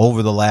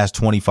over the last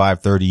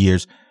 25, 30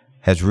 years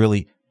has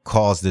really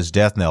caused this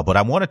death knell. But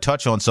I want to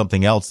touch on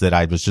something else that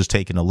I was just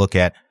taking a look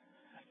at,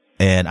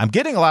 and I'm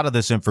getting a lot of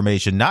this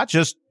information, not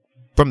just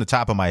from the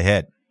top of my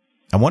head.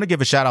 I want to give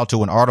a shout out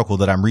to an article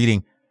that I'm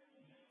reading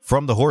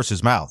from the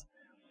horse's mouth.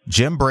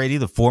 Jim Brady,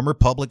 the former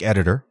public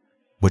editor,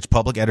 which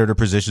public editor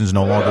positions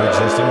no longer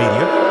exist in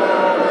media.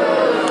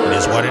 It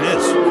is what it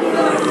is.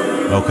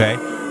 Okay.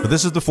 But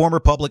this is the former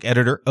public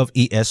editor of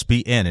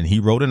ESPN, and he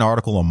wrote an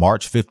article on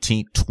March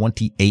 15,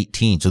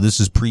 2018. So this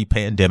is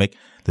pre-pandemic.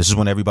 This is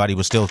when everybody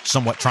was still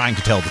somewhat trying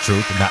to tell the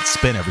truth and not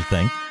spin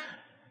everything.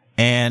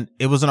 And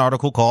it was an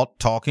article called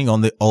Talking on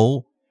the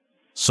Oh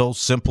So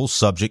Simple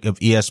Subject of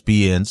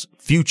ESPN's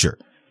Future.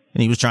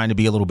 And he was trying to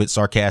be a little bit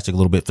sarcastic, a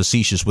little bit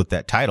facetious with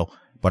that title.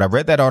 But I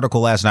read that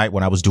article last night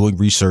when I was doing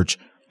research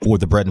for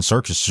the Bread and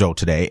Circus show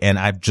today, and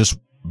I'm just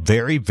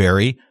very,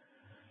 very,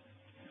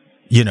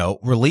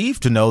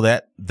 relieved to know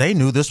that they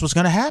knew this was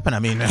going to happen. I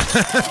mean, this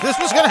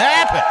was going to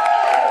happen.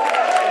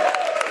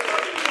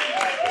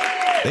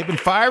 They've been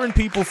firing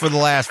people for the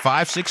last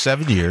 5, 6,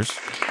 7 years,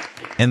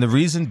 and the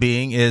reason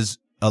being is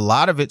a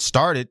lot of it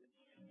started,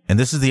 and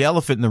this is the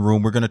elephant in the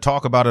room. We're going to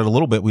talk about it a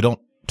little bit. We don't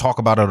talk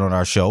about it on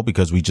our show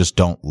because we just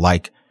don't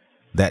like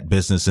that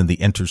business and the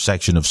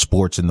intersection of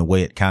sports and the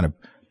way it kind of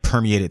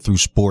permeated through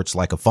sports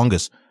like a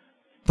fungus.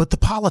 But the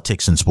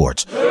politics in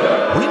sports,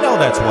 we know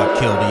that's what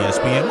killed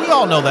ESPN. We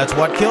all know that's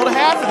what killed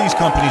half of these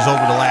companies over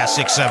the last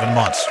 6, 7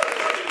 months.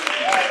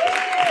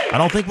 I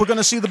don't think we're going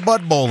to see the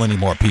Bud Bowl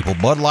anymore, people.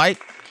 Bud Light,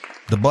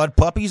 the Bud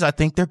Puppies, I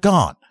think they're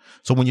gone.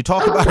 So when you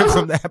talk about it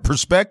from that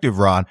perspective,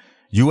 Ron,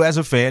 you as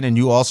a fan and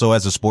you also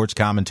as a sports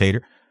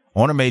commentator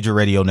on a major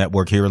radio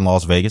network here in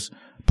Las Vegas,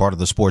 part of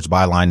the Sports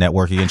Byline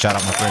Network. Again, shout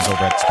out my friends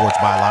over at Sports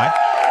Byline,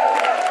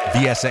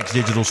 VSX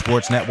Digital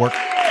Sports Network,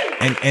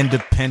 an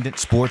independent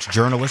sports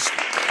journalist,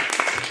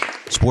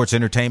 sports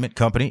entertainment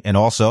company, and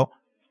also,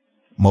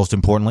 most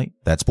importantly,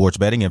 that sports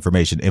betting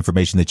information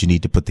that you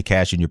need to put the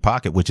cash in your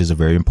pocket, which is a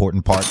very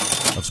important part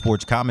of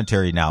sports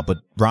commentary now. But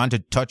Ron, to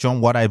touch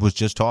on what I was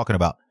just talking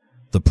about,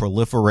 the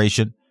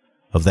proliferation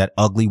of that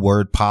ugly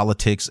word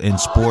politics in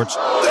sports,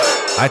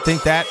 I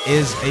think that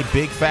is a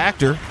big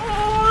factor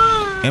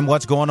in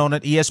what's going on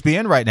at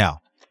ESPN right now.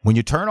 When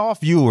you turn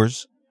off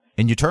viewers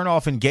and you turn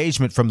off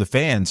engagement from the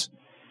fans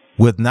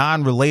with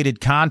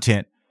non-related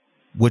content,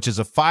 which is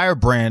a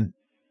firebrand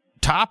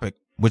topic,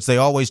 which they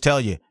always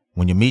tell you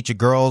when you meet your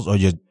girls or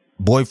your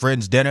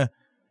boyfriend's dinner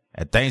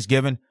at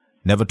Thanksgiving,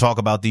 never talk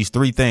about these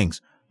three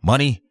things: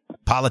 money,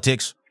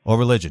 politics, or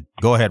religion.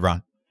 Go ahead,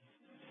 Ron.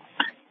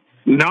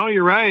 No,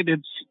 you're right.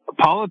 It's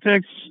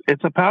politics.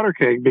 It's a powder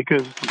keg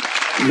because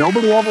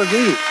nobody ever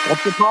agrees.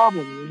 That's the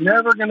problem. You're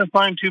never going to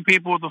find two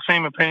people with the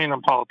same opinion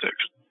on politics.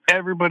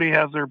 Everybody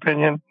has their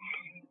opinion.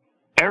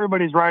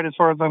 Everybody's right as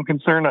far as I'm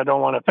concerned. I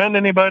don't want to offend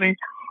anybody.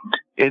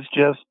 It's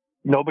just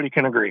nobody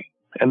can agree.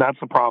 And that's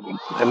the problem.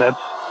 And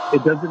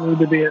it doesn't need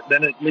to be,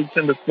 then it leaks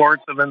into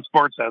sports, and then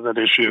sports has that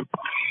issue.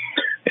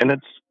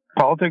 And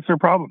politics are a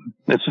problem.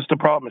 It's just a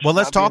problem. Well,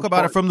 let's talk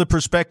about it from the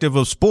perspective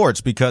of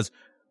sports, because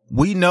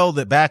we know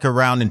that back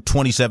around in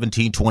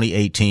 2017,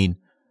 2018,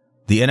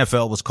 the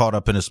NFL was caught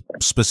up in a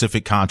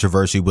specific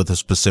controversy with a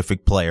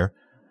specific player.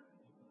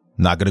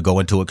 I'm not going to go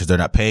into it because they're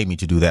not paying me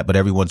to do that, but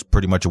everyone's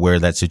pretty much aware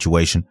of that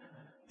situation.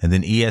 And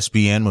then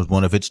ESPN was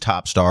one of its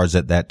top stars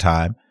at that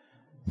time,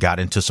 got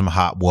into some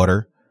hot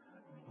water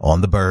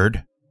on the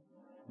bird,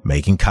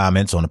 making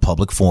comments on a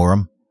public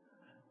forum.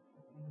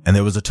 And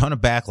there was a ton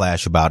of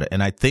backlash about it.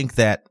 And I think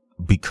that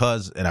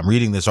because, and I'm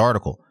reading this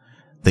article,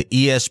 the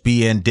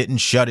ESPN didn't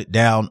shut it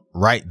down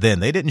right then.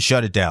 They didn't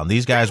shut it down.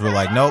 These guys were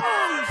like, nope,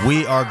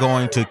 we are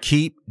going to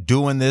keep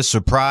doing this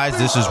surprise.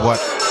 This is what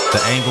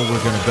the angle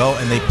we're going to go.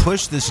 And they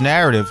pushed this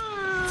narrative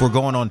for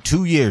going on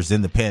 2 years.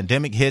 Then the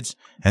pandemic hits,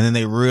 and then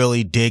they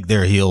really dig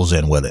their heels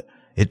in with it.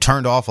 It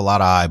turned off a lot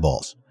of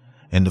eyeballs.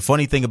 And the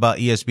funny thing about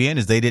ESPN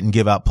is they didn't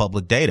give out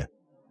public data.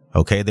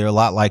 Okay. They're a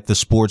lot like the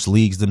sports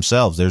leagues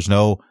themselves. There's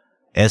no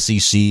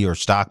SEC or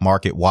stock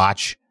market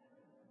watch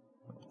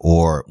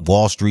or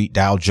Wall Street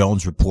Dow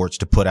Jones reports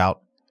to put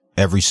out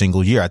every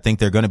single year. I think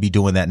they're going to be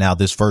doing that now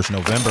this first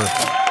November.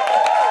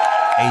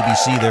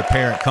 ABC, their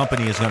parent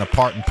company, is going to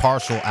part and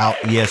parcel out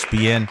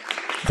ESPN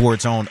for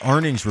its own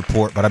earnings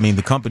report. But I mean,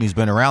 the company's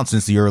been around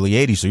since the early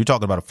 80s. So you're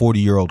talking about a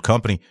 40-year-old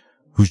company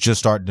who's just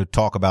starting to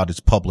talk about its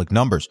public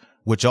numbers,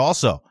 which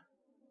also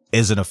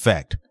is an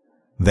effect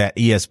that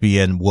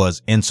ESPN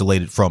was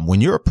insulated from.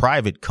 When you're a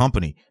private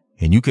company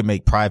and you can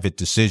make private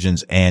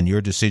decisions, and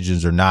your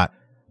decisions are not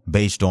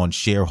based on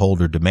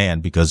shareholder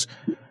demand, because,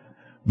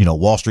 you know,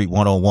 Wall Street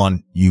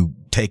 101, you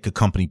take a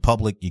company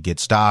public, you get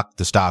stock.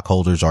 The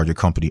stockholders are your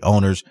company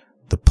owners,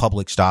 the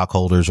public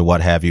stockholders or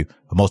what have you.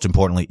 But most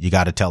importantly, you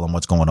got to tell them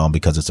what's going on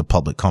because it's a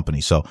public company.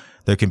 So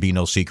there can be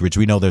no secrets.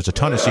 We know there's a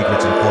ton of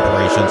secrets in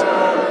corporations.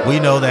 We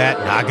know that.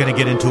 Not going to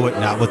get into it.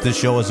 Not what this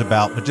show is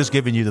about, but just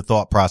giving you the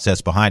thought process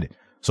behind it.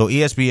 So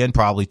ESPN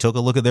probably took a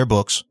look at their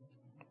books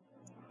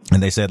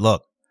and they said,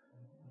 look,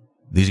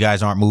 these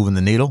guys aren't moving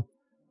the needle.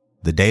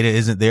 The data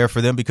isn't there for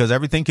them because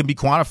everything can be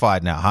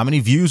quantified now. How many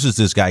views is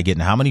this guy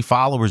getting? How many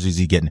followers is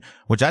he getting?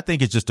 Which I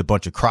think is just a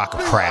bunch of crock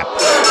of crap.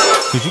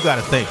 Because you got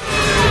to think,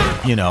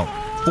 you know,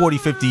 40,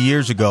 50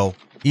 years ago,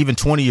 even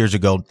 20 years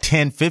ago,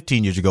 10,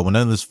 15 years ago, when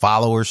none of this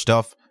follower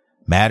stuff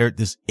mattered,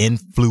 this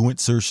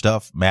influencer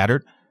stuff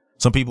mattered,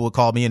 some people would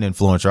call me an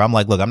influencer. I'm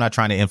like, look, I'm not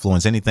trying to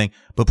influence anything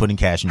but putting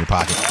cash in your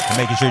pocket and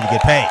making sure you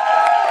get paid.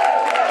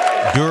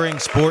 During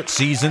sports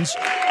seasons,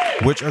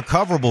 which are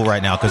coverable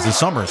right now because the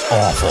summer is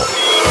awful.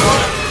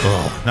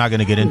 Not going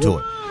to get into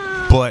it.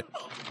 But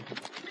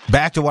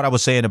back to what I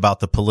was saying about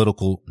the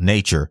political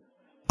nature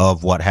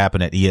of what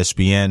happened at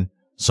ESPN,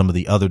 some of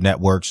the other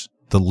networks,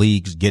 the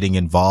leagues getting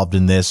involved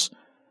in this.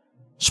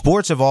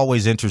 Sports have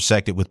always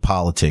intersected with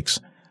politics.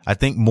 I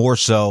think more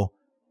so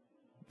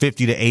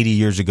 50 to 80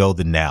 years ago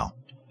than now.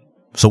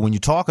 So when you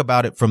talk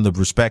about it from the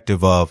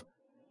perspective of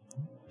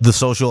the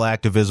social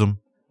activism,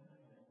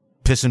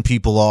 pissing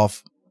people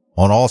off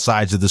on all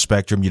sides of the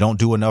spectrum, you don't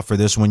do enough for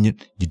this one, you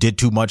did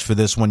too much for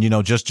this one, you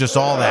know, just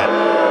all that.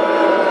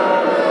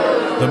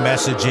 The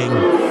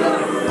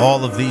messaging,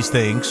 all of these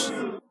things.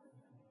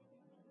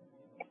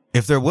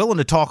 If they're willing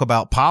to talk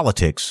about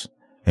politics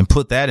and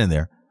put that in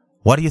there,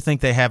 why do you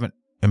think they haven't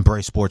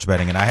embraced sports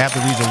betting? And I have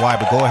the reason why,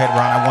 but go ahead,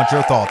 Ron. I want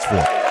your thoughts for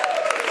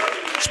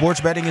it.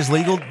 Sports betting is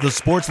legal. The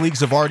sports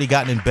leagues have already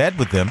gotten in bed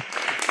with them.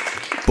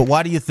 But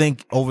why do you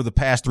think over the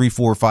past 3,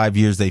 4, or 5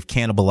 years, they've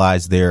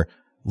cannibalized their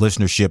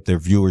listenership, their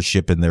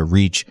viewership, and their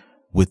reach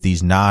with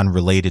these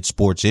non-related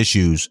sports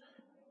issues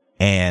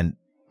and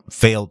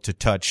failed to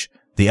touch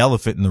the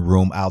elephant in the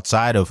room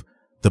outside of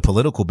the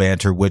political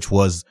banter, which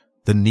was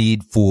the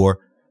need for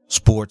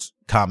sports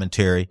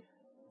commentary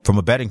from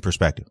a betting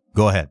perspective?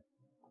 Go ahead.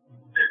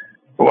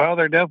 Well,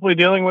 they're definitely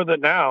dealing with it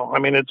now. I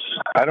mean,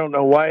 I don't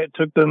know why it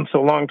took them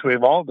so long to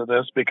evolve to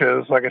this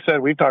because, like I said,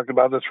 we've talked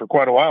about this for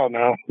quite a while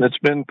now. It's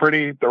been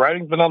the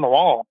writing's been on the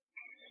wall.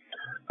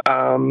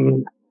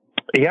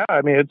 Yeah,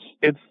 I mean,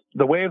 it's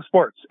the way of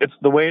sports. It's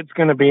the way it's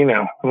going to be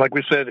now. And like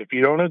we said, if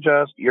you don't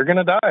adjust, you're going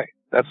to die.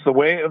 That's the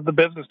way of the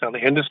business now. The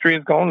industry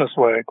is going this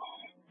way.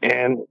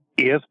 And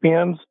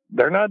ESPN's,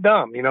 they're not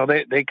dumb. You know,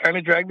 they kind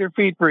of dragged their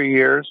feet for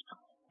years,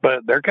 but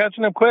they're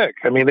catching up quick.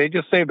 I mean, they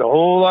just saved a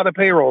whole lot of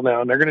payroll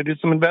now, and they're going to do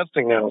some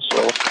investing now.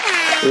 So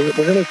we're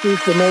going to see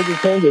some major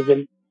changes.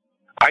 And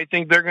I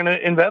think they're going to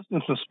invest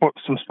in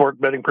some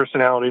sport betting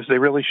personalities. They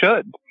really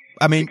should.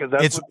 I mean,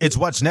 it's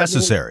what's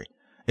necessary.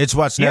 It's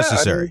what's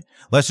necessary. I mean,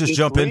 let's just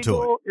jump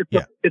into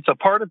it. It's a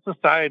part of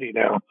society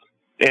now.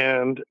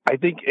 And I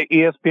think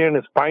ESPN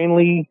is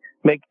finally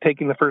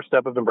taking the first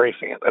step of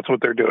embracing it. That's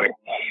what they're doing.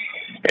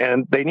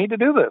 And they need to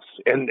do this.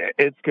 And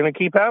it's going to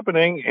keep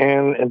happening.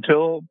 And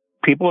until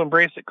people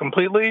embrace it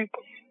completely,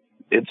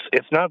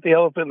 it's not the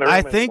elephant in the room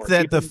I think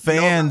anymore. that the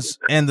fans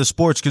and the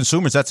sports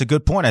consumers, that's a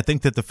good point. I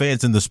think that the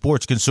fans and the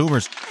sports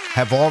consumers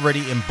have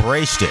already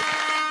embraced it.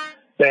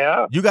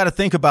 Yeah. You got to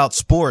think about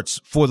sports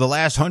for the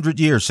last 100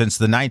 years since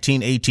the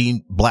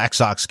 1918 Black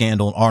Sox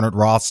scandal and Arnold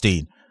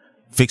Rothstein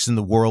fixing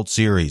the World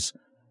Series,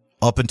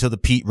 up until the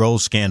Pete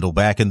Rose scandal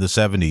back in the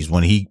 70s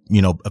when he,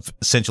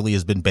 essentially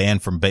has been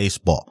banned from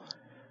baseball.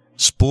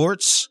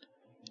 Sports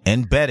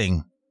and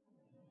betting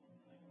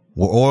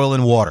were oil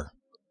and water.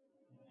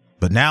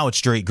 But now it's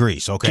straight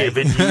grease, okay?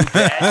 Giving you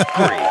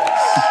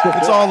that grease.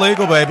 It's all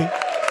legal, baby.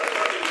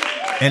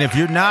 And if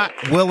you're not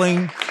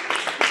willing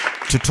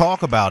to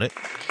talk about it,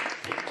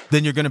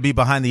 then you're going to be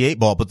behind the eight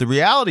ball. But the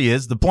reality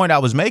is, the point I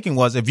was making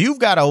was, if you've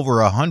got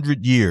over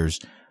 100 years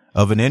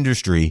of an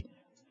industry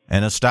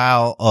and a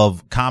style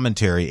of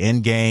commentary,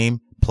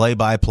 in-game,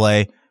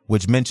 play-by-play,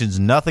 which mentions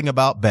nothing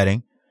about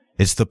betting,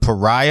 it's the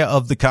pariah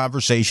of the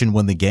conversation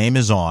when the game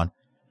is on,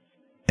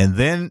 and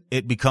then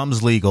it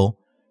becomes legal.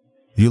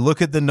 You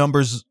look at the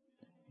numbers,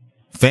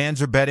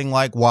 fans are betting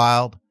like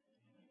wild,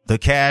 the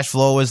cash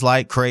flow is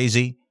like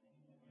crazy,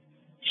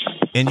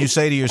 and you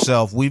say to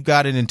yourself, we've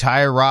got an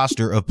entire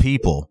roster of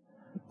people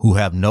who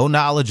have no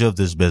knowledge of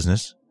this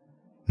business,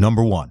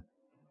 number one,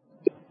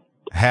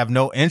 have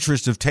no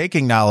interest of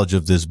taking knowledge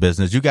of this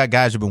business. You got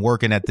guys who've been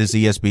working at this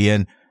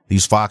ESPN,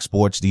 these Fox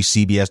Sports, these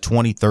CBS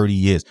 20, 30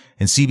 years,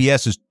 and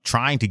CBS is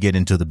trying to get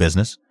into the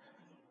business,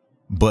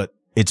 but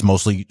it's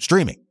mostly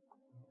streaming.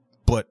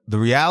 But the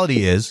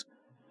reality is,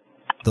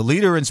 the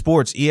leader in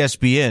sports,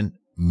 ESPN,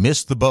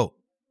 missed the boat.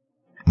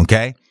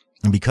 Okay?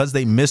 And because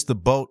they missed the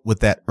boat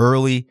with that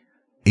early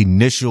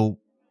initial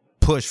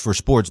push for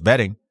sports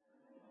betting,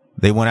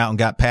 they went out and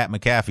got Pat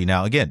McAfee.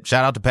 Now, again,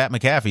 shout out to Pat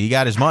McAfee. He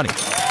got his money.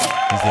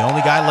 He's the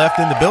only guy left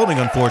in the building,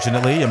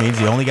 unfortunately. I mean, he's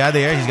the only guy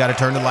there. He's got to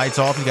turn the lights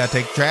off. He's got to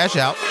take the trash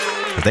out.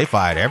 But they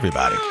fired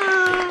everybody.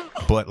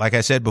 But like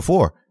I said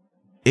before,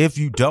 if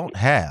you don't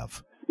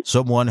have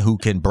someone who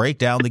can break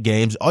down the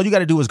games, all you got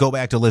to do is go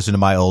back to listen to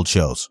my old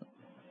shows.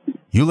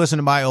 You listen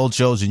to my old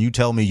shows and you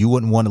tell me you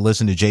wouldn't want to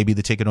listen to JB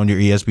the Ticket on your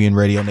ESPN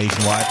radio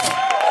nationwide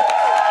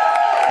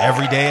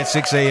every day at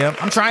 6 a.m.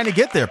 I'm trying to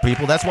get there,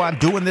 people. That's why I'm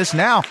doing this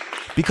now,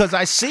 because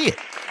I see it.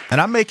 And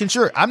I'm making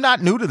sure. I'm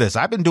not new to this.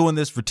 I've been doing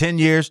this for 10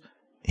 years,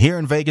 here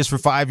in Vegas for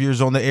 5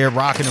 years on the air,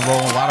 rocking and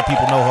rolling. A lot of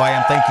people know who I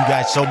am. Thank you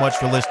guys so much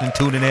for listening,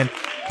 tuning in.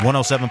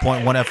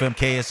 107.1 FM,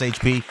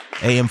 KSHP,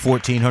 AM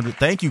 1400.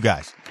 Thank you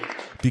guys.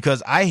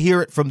 Because I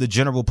hear it from the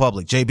general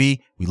public.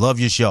 JB, we love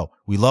your show.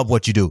 We love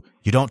what you do.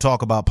 You don't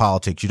talk about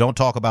politics. You don't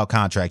talk about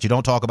contracts. You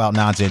don't talk about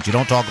nonsense. You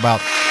don't talk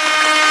about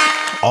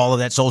all of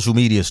that social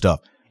media stuff.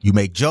 You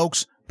make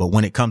jokes, but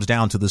when it comes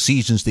down to the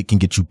seasons that can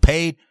get you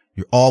paid,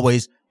 you're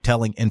always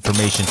telling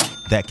information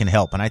that can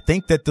help. And I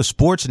think that the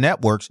sports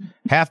networks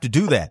have to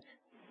do that.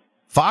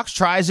 Fox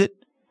tries it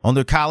on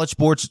their college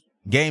sports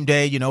game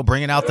day,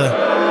 bringing out the,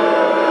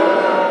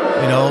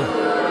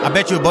 I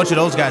bet you a bunch of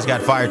those guys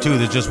got fired too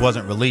that just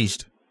wasn't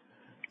released.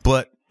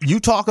 But you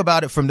talk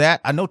about it from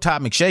that. I know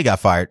Todd McShay got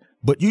fired,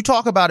 but you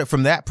talk about it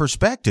from that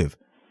perspective.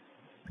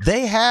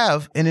 They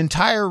have an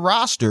entire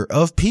roster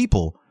of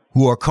people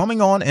who are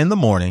coming on in the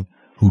morning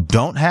who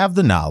don't have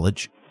the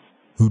knowledge,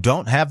 who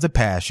don't have the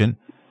passion,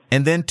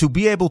 and then to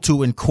be able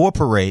to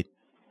incorporate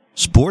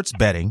sports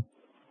betting,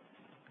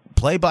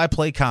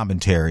 play-by-play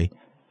commentary,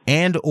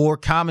 and or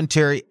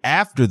commentary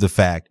after the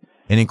fact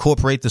and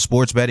incorporate the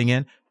sports betting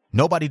in,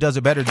 nobody does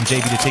it better than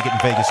JB the Ticket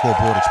and Vegas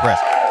Scoreboard Express.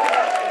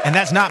 And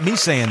that's not me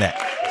saying that.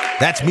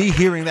 That's me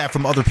hearing that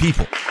from other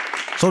people.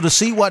 So to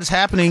see what's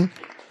happening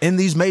in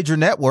these major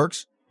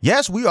networks,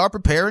 yes, we are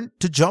preparing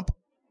to jump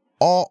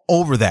all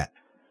over that,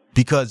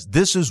 because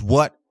this is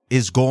what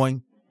is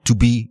going to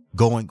be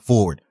going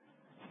forward.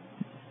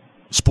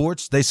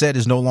 Sports, they said,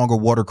 is no longer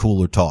water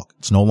cooler talk.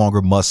 It's no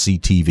longer must-see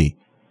TV.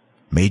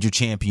 Major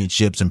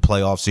championships and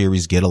playoff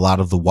series get a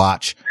lot of the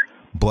watch,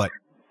 but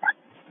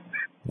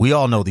we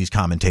all know these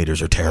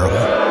commentators are terrible.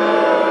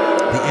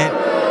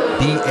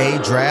 The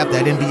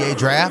NBA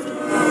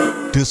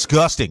draft,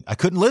 disgusting. I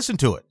couldn't listen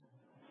to it.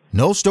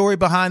 No story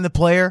behind the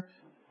player.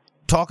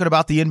 Talking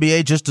about the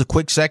NBA, just a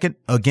quick second.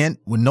 Again,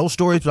 with no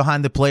stories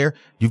behind the player,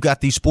 you've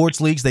got these sports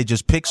leagues. They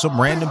just pick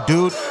some random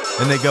dude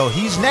and they go,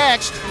 he's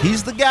next.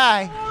 He's the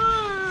guy.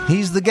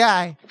 He's the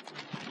guy.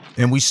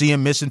 And we see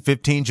him missing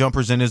 15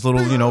 jumpers in his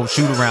little,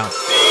 shoot around.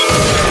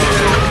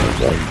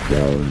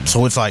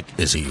 So it's like,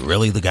 is he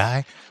really the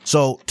guy?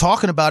 So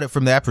talking about it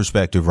from that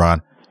perspective,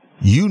 Ron,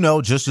 you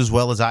know just as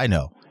well as I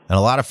know, and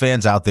a lot of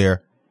fans out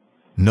there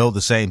know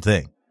the same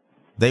thing.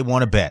 They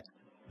want to bet.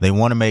 They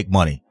want to make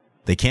money.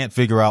 They can't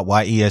figure out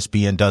why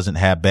ESPN doesn't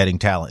have betting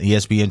talent.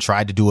 ESPN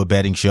tried to do a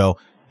betting show.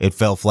 It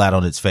fell flat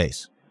on its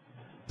face.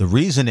 The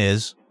reason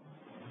is,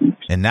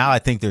 and now I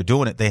think they're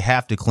doing it, they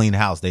have to clean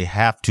house. They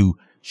have to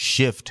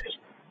shift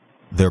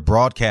their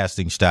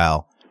broadcasting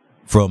style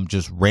from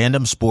just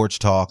random sports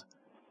talk,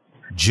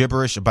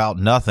 gibberish about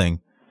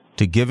nothing,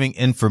 to giving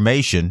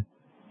information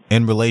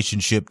in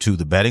relationship to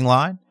the betting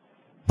line,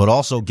 but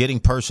also getting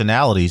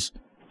personalities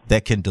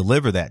that can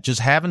deliver that.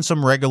 Just having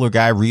some regular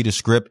guy read a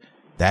script,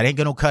 that ain't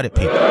going to cut it,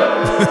 people.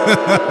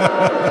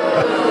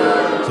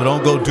 So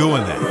don't go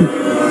doing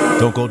that.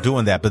 Don't go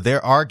doing that. But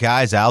there are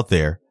guys out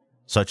there,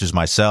 such as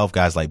myself,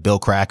 guys like Bill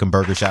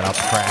Krakenberger, shout out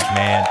to Crack,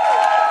 man.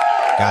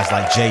 Guys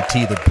like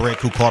JT the Brick,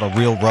 who caught a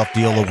real rough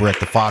deal over at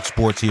the Fox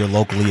Sports here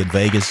locally in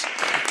Vegas.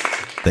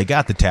 They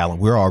got the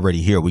talent. We're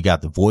already here. We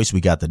got the voice.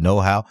 We got the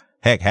know-how.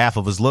 Heck, half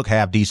of us look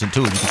half decent,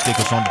 too. You can stick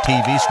us on the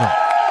TV screen.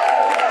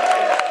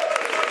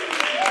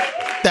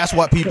 That's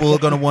what people are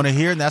going to want to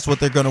hear, and that's what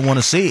they're going to want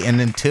to see. And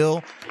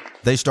until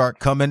they start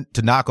coming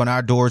to knock on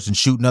our doors and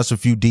shooting us a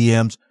few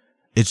DMs,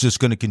 it's just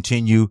going to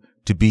continue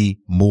to be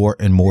more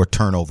and more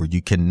turnover.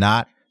 You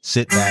cannot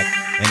sit back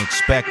and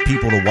expect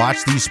people to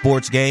watch these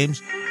sports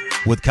games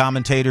with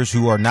commentators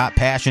who are not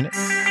passionate,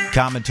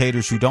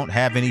 commentators who don't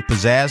have any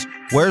pizzazz.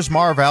 Where's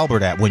Marv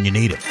Albert at when you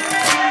need him?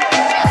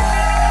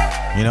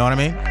 You know what I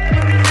mean?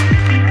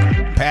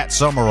 Pat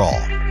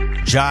Summerall,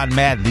 John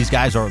Madden, these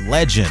guys are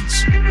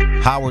legends.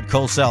 Howard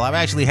Cosell. I've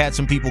actually had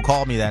some people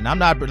call me that, and I'm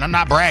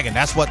not bragging.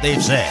 That's what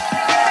they've said.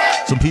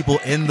 Some people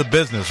in the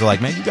business are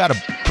like, man, you got a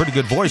pretty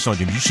good voice on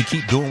you. You should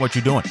keep doing what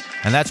you're doing.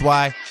 And that's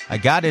why I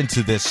got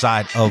into this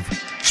side of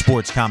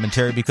sports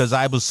commentary, because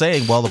I was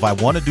saying, well, if I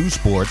want to do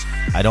sports,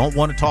 I don't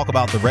want to talk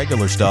about the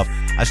regular stuff.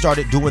 I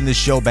started doing this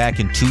show back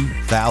in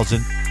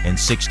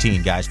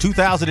 2016, guys.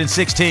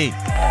 2016.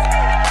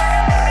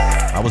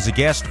 I was a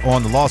guest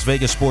on the Las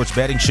Vegas Sports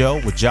Betting Show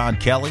with John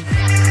Kelly.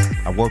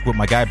 I worked with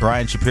my guy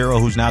Brian Shapiro,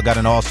 who's now got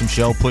an awesome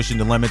show, Pushing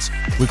the Limits.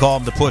 We call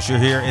him the Pusher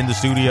here in the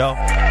studio.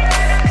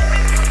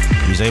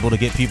 He's able to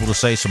get people to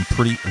say some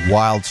pretty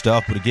wild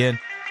stuff. But again,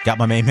 got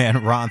my main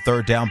man Ron,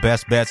 Third Down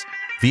Best Bets,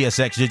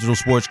 VSX Digital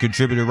Sports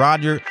contributor.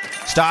 Ron, your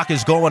stock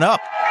is going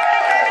up.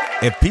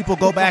 If people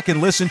go back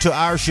and listen to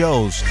our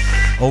shows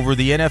over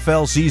the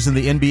NFL season,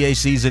 the NBA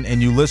season,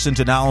 and you listen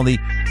to not only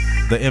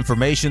the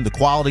information, the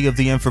quality of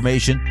the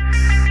information,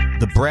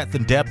 the breadth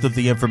and depth of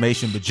the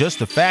information, but just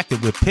the fact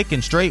that we're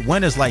picking straight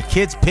winners like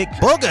kids pick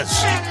boogers.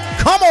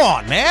 Come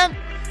on, man.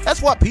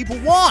 That's what people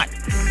want.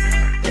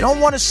 You don't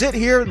want to sit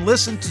here and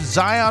listen to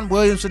Zion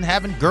Williamson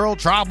having girl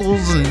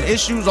troubles and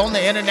issues on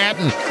the internet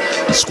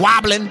and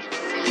squabbling.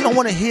 We don't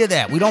want to hear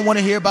that. We don't want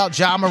to hear about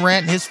Ja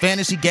Morant and his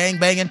fantasy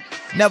gangbanging.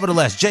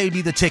 Nevertheless,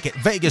 JB the Ticket,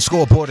 Vegas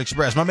Scoreboard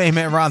Express, my main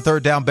man Ron,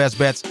 Third Down Best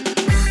Bets.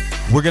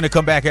 We're going to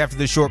come back after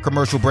this short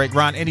commercial break.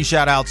 Ron, any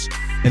shout-outs?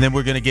 And then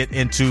we're going to get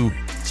into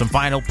some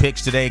final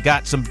picks today.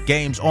 Got some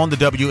games on the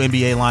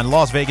WNBA line.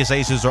 Las Vegas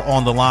Aces are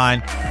on the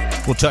line.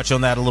 We'll touch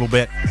on that a little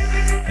bit.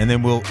 And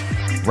then we'll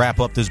wrap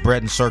up this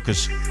Bread and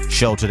Circus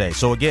show today.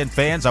 So again,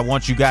 fans, I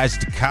want you guys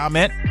to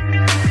comment.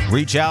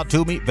 Reach out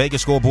to me,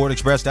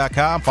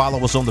 VegasScoreboardExpress.com.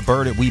 Follow us on the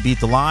Bird at We Beat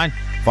the Line.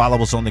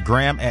 Follow us on the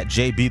gram at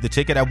JB the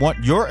Ticket. I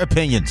want your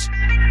opinions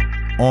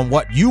on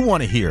what you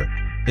want to hear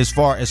as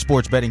far as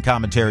sports betting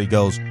commentary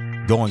goes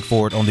going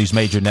forward on these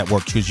major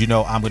networks, because you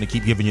know I'm going to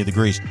keep giving you the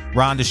grease.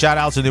 Ron, the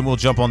shout-outs, and then we'll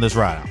jump on this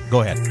ride out.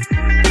 Go ahead.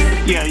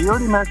 Yeah, you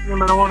already mentioned him,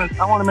 but I want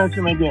to mention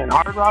him again.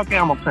 Hard Rock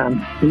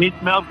Hamilton. You need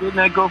some help getting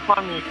that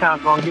GoFundMe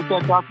account going. Get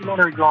that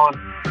documentary going.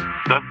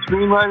 The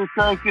screenwriter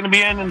strike's going to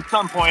be in at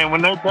some point, and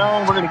when they're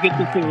done, we're going to get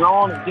this thing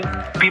rolling,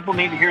 and people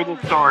need to hear this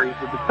story.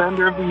 He's the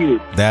defender of the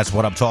youth. That's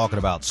what I'm talking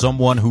about.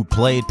 Someone who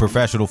played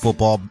professional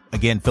football.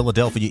 Again,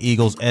 Philadelphia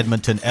Eagles,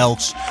 Edmonton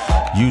Elks,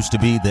 used to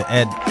be the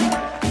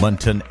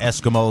Edmonton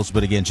Eskimos.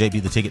 But again,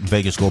 JB the Ticket and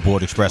Vegas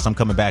Scoreboard Express. I'm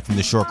coming back from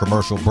this short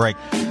commercial break.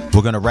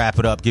 We're going to wrap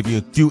it up, give you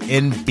a few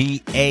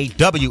NBA,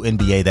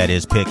 WNBA that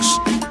is, picks,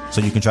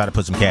 so you can try to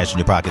put some cash in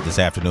your pocket this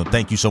afternoon.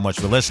 Thank you so much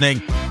for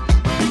listening,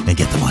 and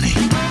get the money.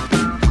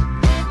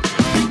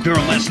 You're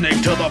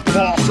listening to the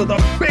boss of the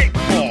big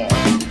ball,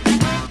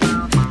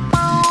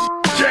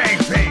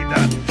 JB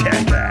the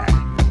Ticket.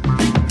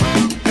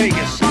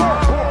 Vegas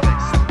Scoreboard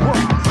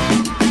Express.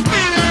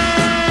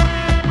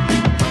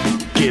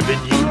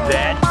 Giving you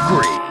that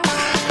grease.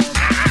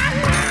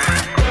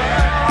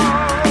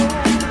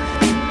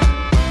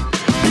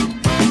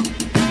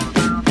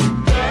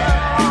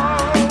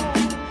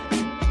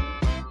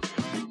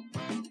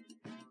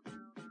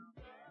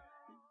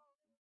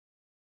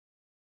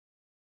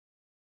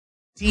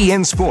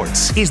 STN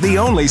Sports is the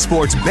only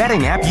sports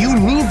betting app you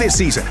need this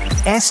season.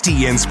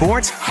 STN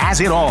Sports has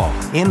it all.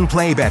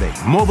 In-play betting,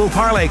 mobile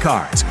parlay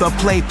cards, the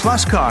Play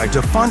Plus card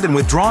to fund and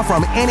withdraw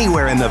from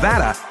anywhere in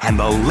Nevada, and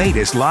the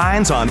latest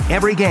lines on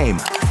every game.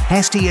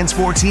 STN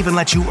Sports even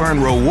lets you earn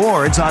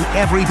rewards on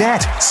every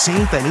bet.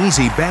 Safe and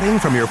easy betting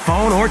from your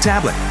phone or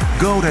tablet.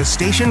 Go to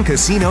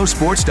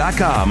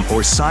StationCasinoSports.com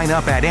or sign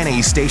up at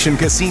any Station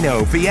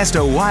Casino,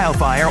 Fiesta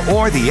Wildfire,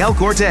 or the El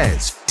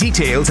Cortez.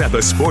 Details at the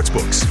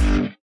sportsbooks.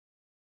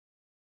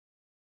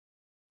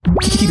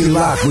 Keep it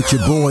locked with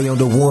your boy on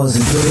the ones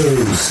and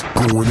twos.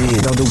 Going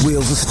in on the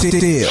wheels of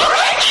steel.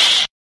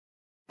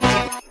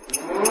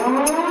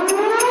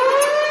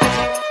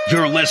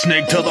 You're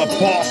listening to the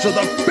boss of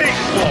the big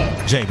ball.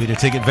 JB, the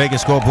Ticket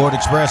Vegas Scoreboard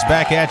Express,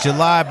 back at you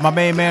live. My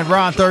main man,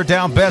 Ron, third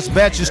down, best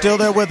bet. You're still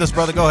there with us,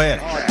 brother. Go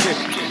ahead.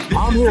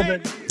 I'm here,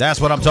 baby.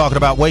 That's what I'm talking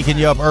about, waking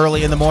you up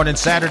early in the morning,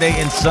 Saturday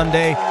and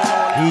Sunday,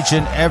 each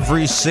and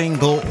every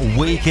single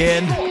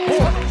weekend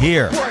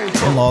here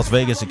in Las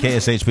Vegas at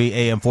KSHP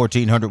AM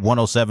 1400,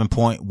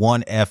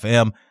 107.1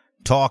 FM,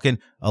 talking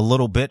a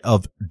little bit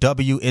of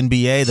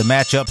WNBA, the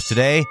matchups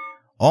today.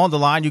 On the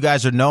line, you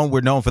guys are known. We're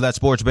known for that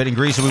sports betting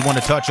grease, and we want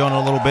to touch on it a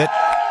little bit.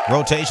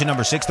 Rotation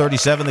number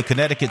 637, the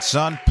Connecticut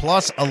Sun,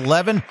 plus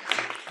 11.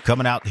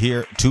 Coming out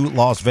here to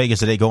Las Vegas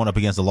today, going up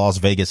against the Las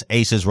Vegas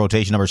Aces.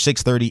 Rotation number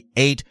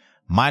 638,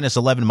 minus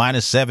 11,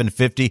 minus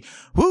 750.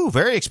 Woo,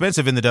 very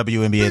expensive in the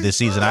WNBA this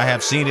season. I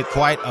have seen it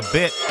quite a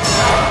bit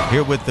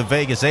here with the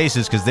Vegas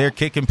Aces because they're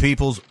kicking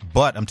people's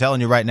butt. I'm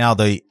telling you right now,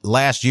 the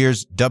last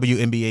year's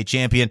WNBA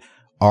champion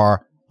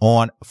are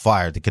on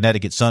fire. The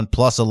Connecticut Sun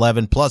plus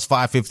 11, plus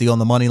 550 on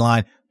the money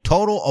line.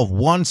 Total of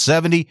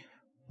 170.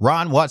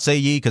 Ron, what say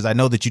ye? Because I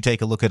know that you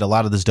take a look at a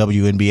lot of this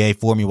WNBA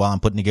for me while I'm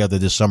putting together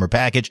this summer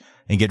package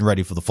and getting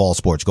ready for the fall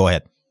sports. Go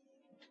ahead.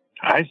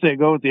 I say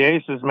go with the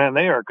Aces, man.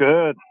 They are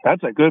good.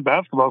 That's a good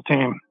basketball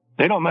team.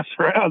 They don't mess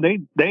around.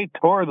 They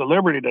tore the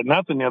Liberty to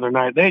nothing the other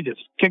night. They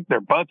just kicked their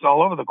butts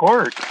all over the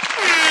court.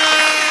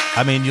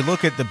 I mean, you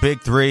look at the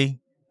big three.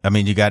 I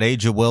mean, you got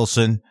Aja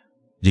Wilson.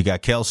 You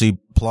got Kelsey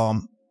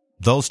Plum.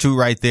 Those two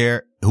right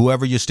there,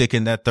 whoever you stick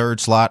in that third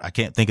slot, I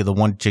can't think of the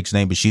one chick's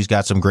name, but she's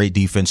got some great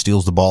defense,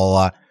 steals the ball a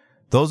lot.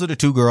 Those are the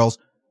two girls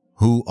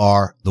who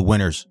are the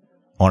winners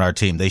on our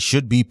team. They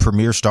should be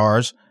premier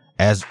stars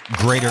as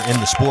greater in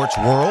the sports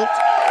world.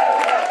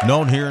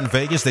 Known here in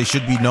Vegas, they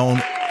should be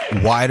known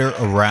wider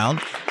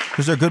around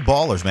because they're good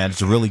ballers, man.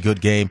 It's a really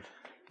good game.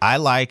 I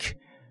like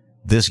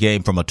this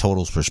game from a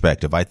totals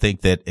perspective. I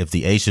think that if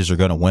the Aces are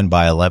going to win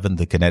by 11,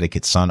 the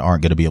Connecticut Sun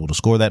aren't going to be able to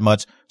score that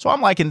much. So I'm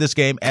liking this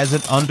game as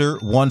an under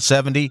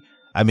 170.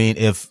 I mean,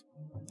 if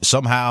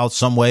somehow,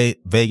 some way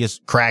Vegas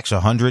cracks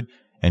 100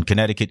 and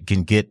Connecticut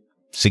can get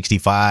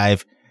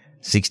 65,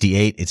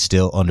 68, it's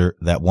still under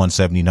that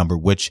 170 number,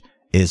 which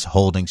is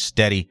holding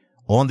steady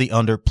on the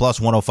under.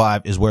 Plus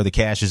 105 is where the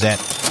cash is at.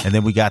 And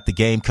then we got the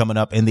game coming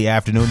up in the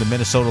afternoon. The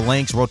Minnesota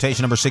Lynx,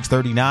 rotation number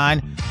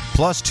 639,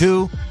 plus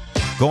 2.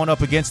 Going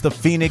up against the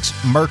Phoenix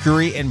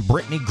Mercury and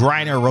Brittany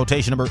Griner,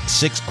 rotation number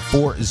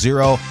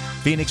 640.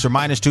 Phoenix are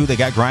minus 2. They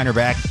got Griner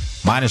back.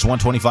 Minus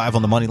 125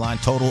 on the money line.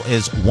 Total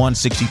is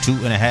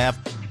 162.5.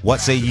 What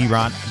say ye,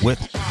 Ron, with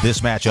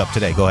this matchup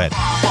today? Go ahead.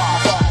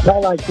 I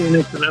like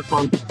Phoenix in this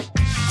one.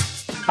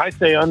 I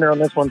say under on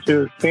this one,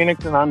 too.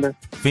 Phoenix and under.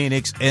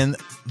 Phoenix in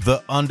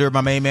the under. My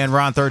main man,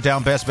 Ron, third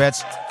down, best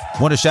bets.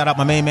 Want to shout out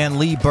my main man,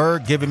 Lee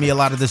Berg, giving me a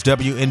lot of this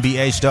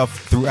WNBA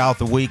stuff throughout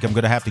the week. I'm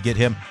going to have to get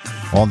him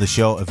on the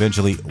show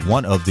eventually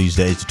one of these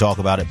days to talk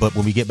about it. But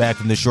when we get back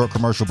from this short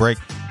commercial break,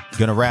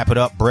 going to wrap it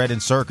up. Bread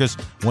and Circus.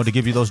 Want to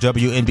give you those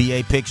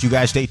WNBA picks. You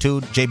guys stay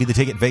tuned. JB the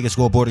Ticket, Vegas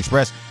Scoreboard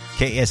Express,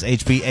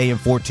 KSHP AM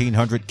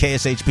 1400,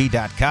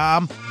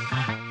 KSHP.com,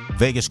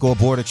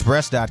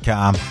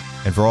 VegasScoreboardExpress.com.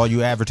 And for all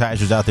you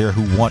advertisers out there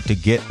who want to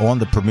get on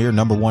the premier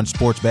 #1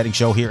 sports betting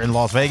show here in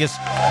Las Vegas,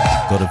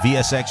 go to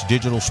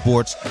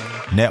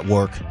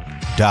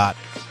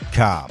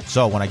VSXDigitalSportsNetwork.com.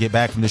 So when I get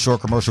back from this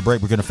short commercial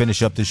break, we're going to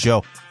finish up this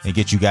show and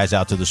get you guys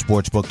out to the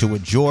sports book to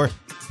enjoy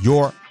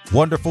your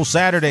wonderful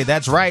Saturday.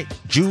 That's right.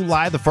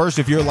 July the 1st.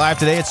 If you're alive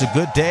today, it's a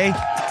good day.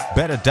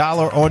 Bet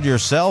 $1 on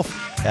yourself.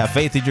 Have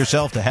faith in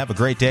yourself to have a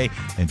great day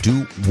and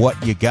do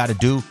what you got to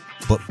do.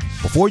 But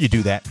before you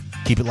do that,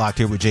 keep it locked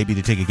here with JB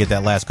the Ticket. Get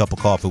that last cup of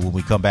coffee. When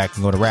we come back,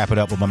 I'm going to wrap it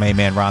up with my main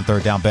man, Ron,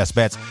 third down, best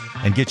bets,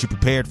 and get you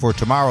prepared for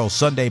tomorrow's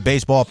Sunday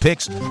baseball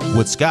picks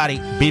with Scotty.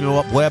 Beam him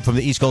up Webb from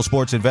the East Coast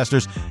Sports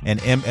Investors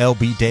and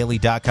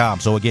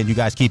MLBDaily.com. So again, you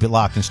guys keep it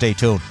locked and stay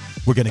tuned.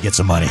 We're going to get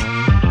some money.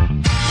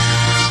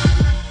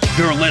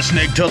 You're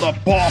listening to the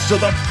boss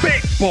of the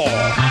big ball,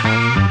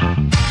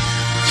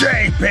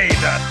 JB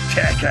the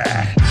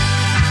Ticket.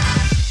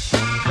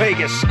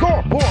 Vegas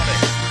Scoreboard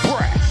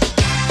Express.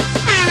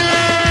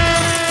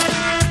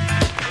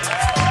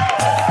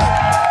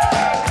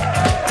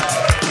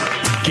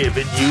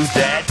 Giving you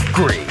that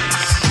grease.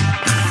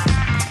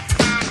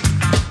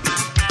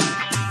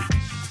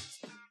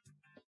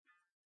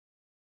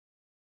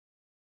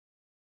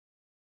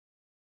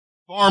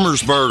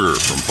 Farmer's Burger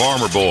from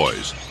Farmer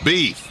Boys.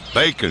 Beef,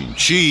 bacon,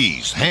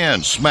 cheese,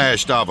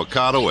 hand-smashed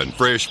avocado, and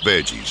fresh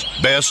veggies.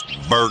 Best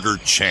burger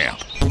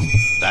champ.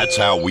 That's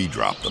how we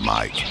drop the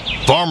mic.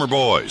 Farmer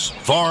Boys.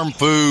 Farm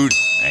food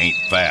ain't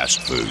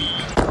fast food.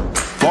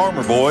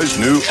 Farmer Boys'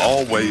 new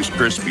always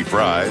crispy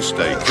fries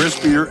stay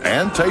crispier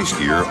and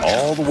tastier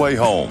all the way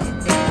home.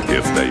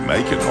 If they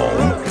make it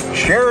home.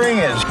 Sharing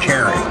is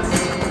caring.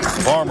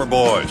 Farmer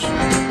Boys.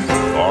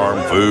 Farm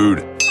food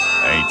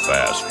ain't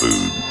fast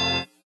food.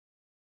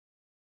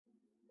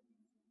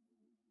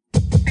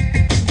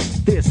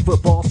 This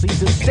football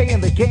season, stay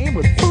in the game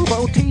with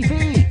Fubo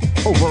TV.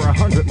 Over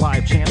 100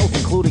 live channels,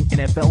 including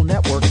NFL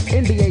Network,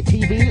 NBA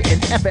TV,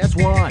 and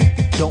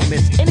FS1. Don't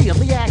miss any of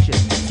the action.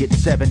 Get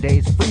 7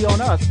 days free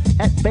on us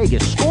at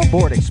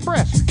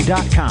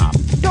VegasScoreboardExpress.com.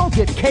 Don't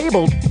get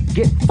cabled,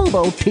 get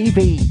Fubo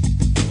TV.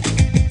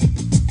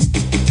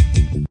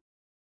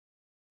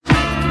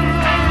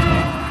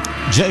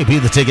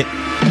 JB the Ticket,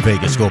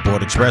 Vegas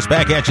Scoreboard Express,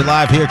 back at you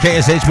live here,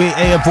 KSHP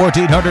AM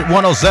 1400,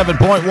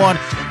 107.1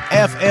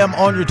 FM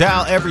on your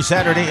dial every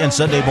Saturday and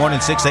Sunday morning,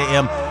 6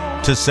 a.m.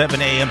 to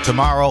 7 a.m.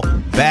 tomorrow.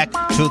 Back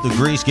to the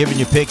grease, giving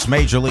you picks,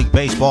 Major League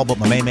Baseball, but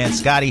my main man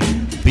Scotty,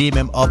 beam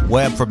him up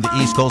Webb from the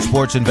East Coast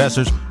Sports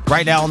Investors.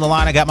 Right now on the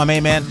line, I got my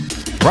main man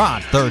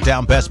Ron, Third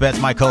Down Best Bets,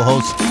 my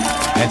co-host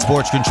and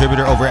sports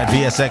contributor over at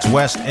VSX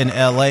West in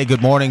LA.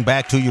 Good morning,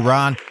 back to you,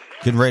 Ron.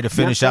 Getting ready to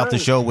finish out the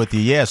show with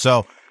you. Yeah,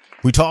 so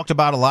we talked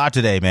about a lot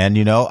today, man.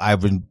 You know,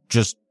 I've been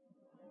just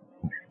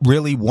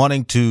really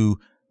wanting to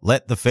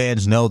let the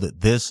fans know that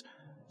this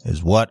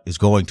is what is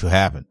going to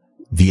happen.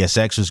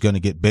 VSX is going to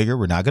get bigger.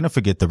 We're not going to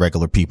forget the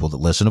regular people that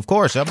listen. Of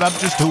course, I'm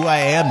just who I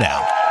am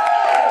now.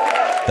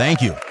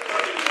 Thank you.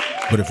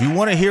 But if you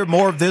want to hear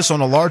more of this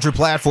on a larger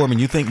platform and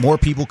you think more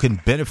people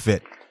can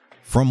benefit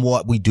from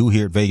what we do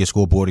here at Vegas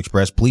Scoreboard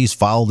Express, please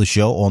follow the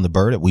show on the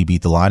Bird at We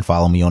Beat the Line.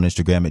 Follow me on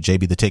Instagram at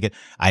JB the Ticket.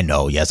 I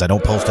know, yes, I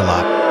don't post a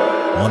lot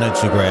on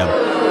Instagram,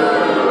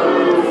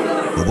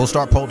 but we'll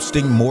start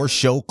posting more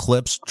show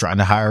clips, trying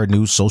to hire a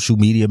new social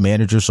media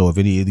manager. So if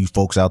any of these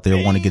folks out there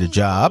want to get a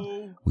job,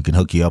 we can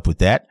hook you up with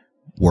that.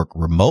 Work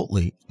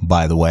remotely,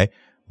 by the way.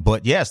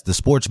 But yes, the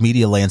sports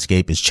media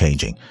landscape is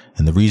changing.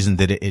 And the reason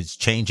that it is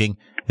changing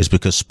is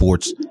because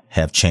sports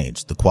have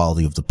changed. The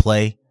quality of the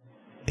play,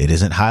 it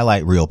isn't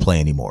highlight reel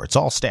play anymore. It's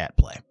all stat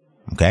play.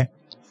 Okay.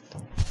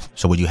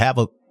 So when you have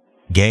a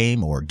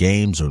game or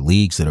games or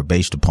leagues that are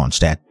based upon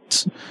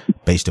stats,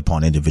 based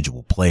upon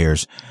individual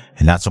players,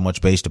 and not so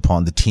much based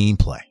upon the team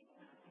play,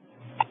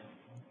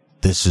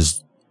 this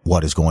is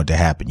what is going to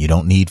happen. You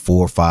don't need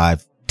 4,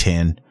 5,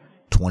 10,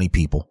 20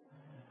 people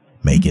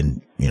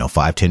making,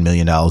 $5-10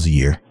 million a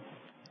year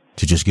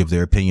to just give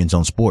their opinions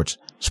on sports.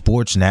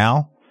 Sports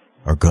now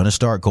are going to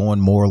start going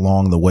more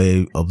along the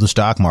way of the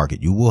stock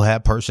market. You will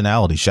have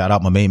personality. Shout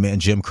out my main man,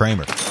 Jim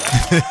Cramer.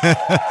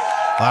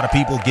 A lot of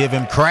people give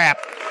him crap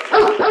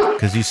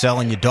because he's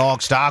selling you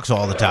dog stocks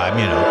all the time,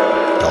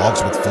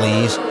 dogs with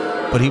fleas.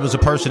 But he was a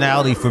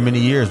personality for many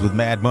years with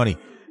Mad Money.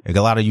 Like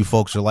a lot of you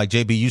folks are like,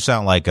 JB, you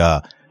sound like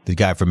the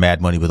guy from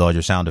Mad Money with all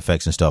your sound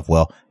effects and stuff.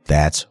 Well,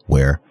 that's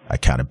where I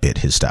kind of bit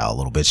his style a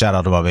little bit. Shout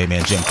out to my main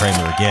man, Jim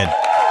Cramer, again.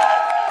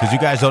 Because you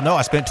guys don't know,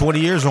 I spent 20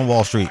 years on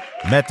Wall Street.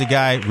 Met the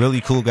guy,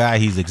 really cool guy.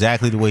 He's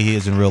exactly the way he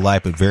is in real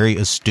life, but very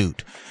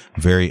astute.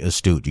 Very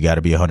astute. You got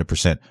to be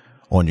 100%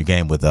 on your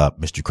game with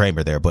Mr.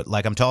 Cramer there. But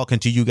like I'm talking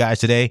to you guys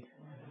today,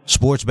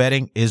 sports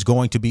betting is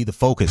going to be the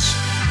focus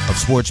of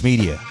sports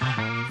media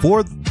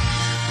for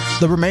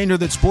the remainder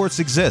that sports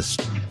exists,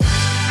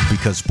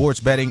 because sports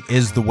betting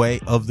is the way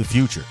of the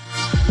future.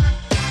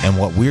 And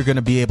what we're going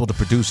to be able to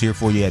produce here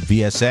for you at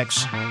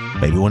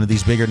VSX, maybe one of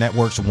these bigger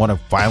networks want to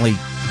finally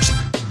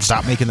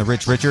stop making the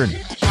rich richer and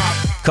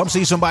come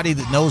see somebody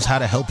that knows how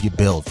to help you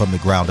build from the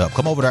ground up.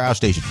 Come over to our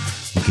station.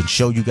 We can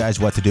show you guys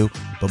what to do.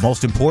 But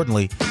most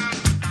importantly,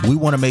 we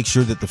want to make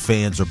sure that the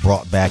fans are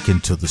brought back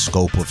into the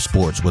scope of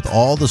sports with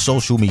all the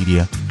social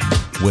media,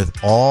 with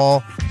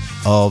all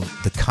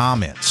of the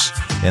comments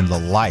and the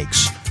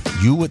likes.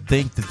 You would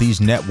think that these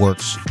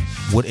networks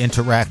would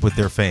interact with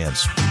their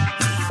fans.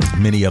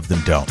 Many of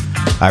them don't.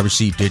 I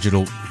receive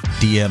digital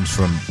DMs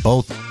from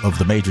both of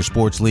the major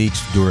sports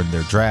leagues during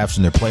their drafts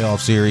and their playoff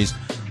series,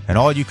 and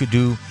all you could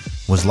do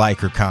was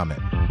like or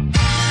comment.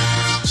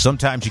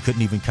 Sometimes you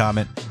couldn't even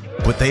comment,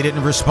 but they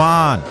didn't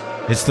respond.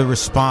 It's the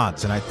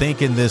response. And I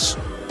think in this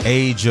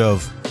age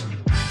of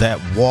that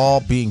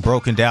wall being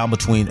broken down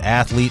between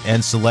athlete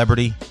and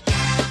celebrity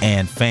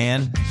and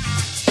fan,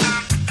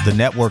 the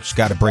networks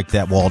got to break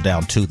that wall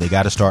down too. They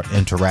got to start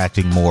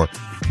interacting more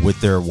with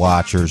their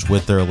watchers,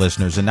 with their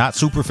listeners, and not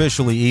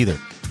superficially either.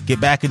 Get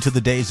back into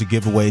the days of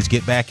giveaways.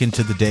 Get back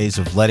into the days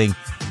of letting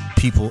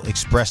people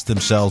express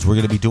themselves. We're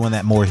going to be doing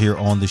that more here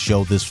on the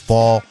show this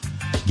fall,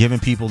 giving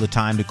people the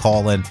time to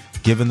call in,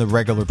 giving the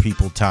regular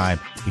people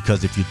time,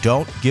 because if you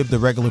don't give the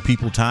regular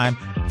people time,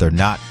 they're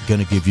not going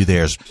to give you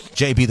theirs.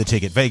 JB the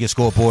Ticket, Vegas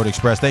Scoreboard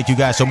Express. Thank you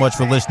guys so much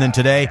for listening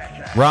today.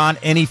 Ron,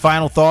 any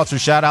final thoughts or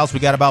shout outs?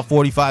 We got about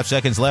 45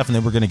 seconds left, and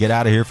then we're going to get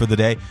out of here for the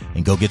day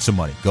and go get some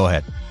money. Go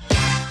ahead.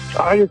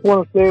 I just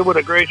want to say what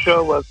a great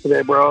show was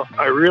today, bro.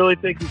 I really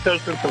think you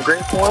touched on some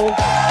great points.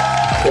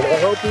 And I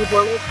hope people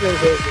are listening,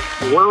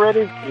 because we're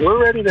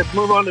ready to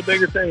move on to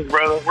bigger things,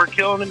 brother. We're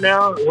killing it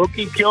now. We'll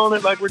keep killing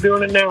it like we're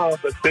doing it now.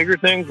 But bigger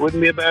things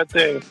wouldn't be a bad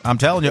thing. I'm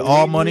telling you,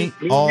 all money,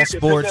 all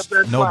sports,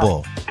 no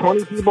bull.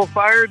 20 people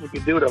fired, we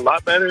could do it a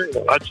lot better and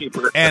a lot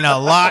cheaper. And a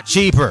lot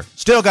cheaper.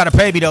 Still got to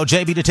pay me, though.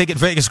 JB the Ticket,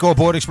 Vegas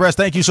Scoreboard Express.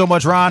 Thank you so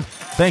much, Ron.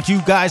 Thank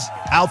you guys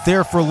out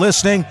there for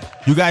listening.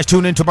 You guys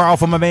tune in tomorrow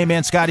for my main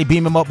man, Scotty.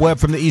 Beam him up Webb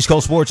from the East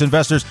Coast Sports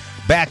Investors.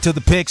 Back to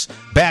the picks,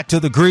 back to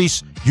the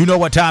grease. You know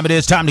what time it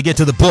is. Time to get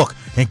to the book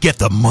and get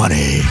the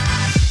money.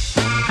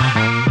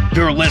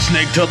 You're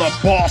listening to the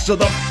boss of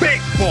the big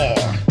four,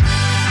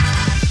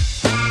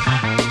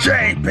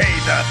 JP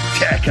the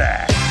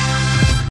Ticket.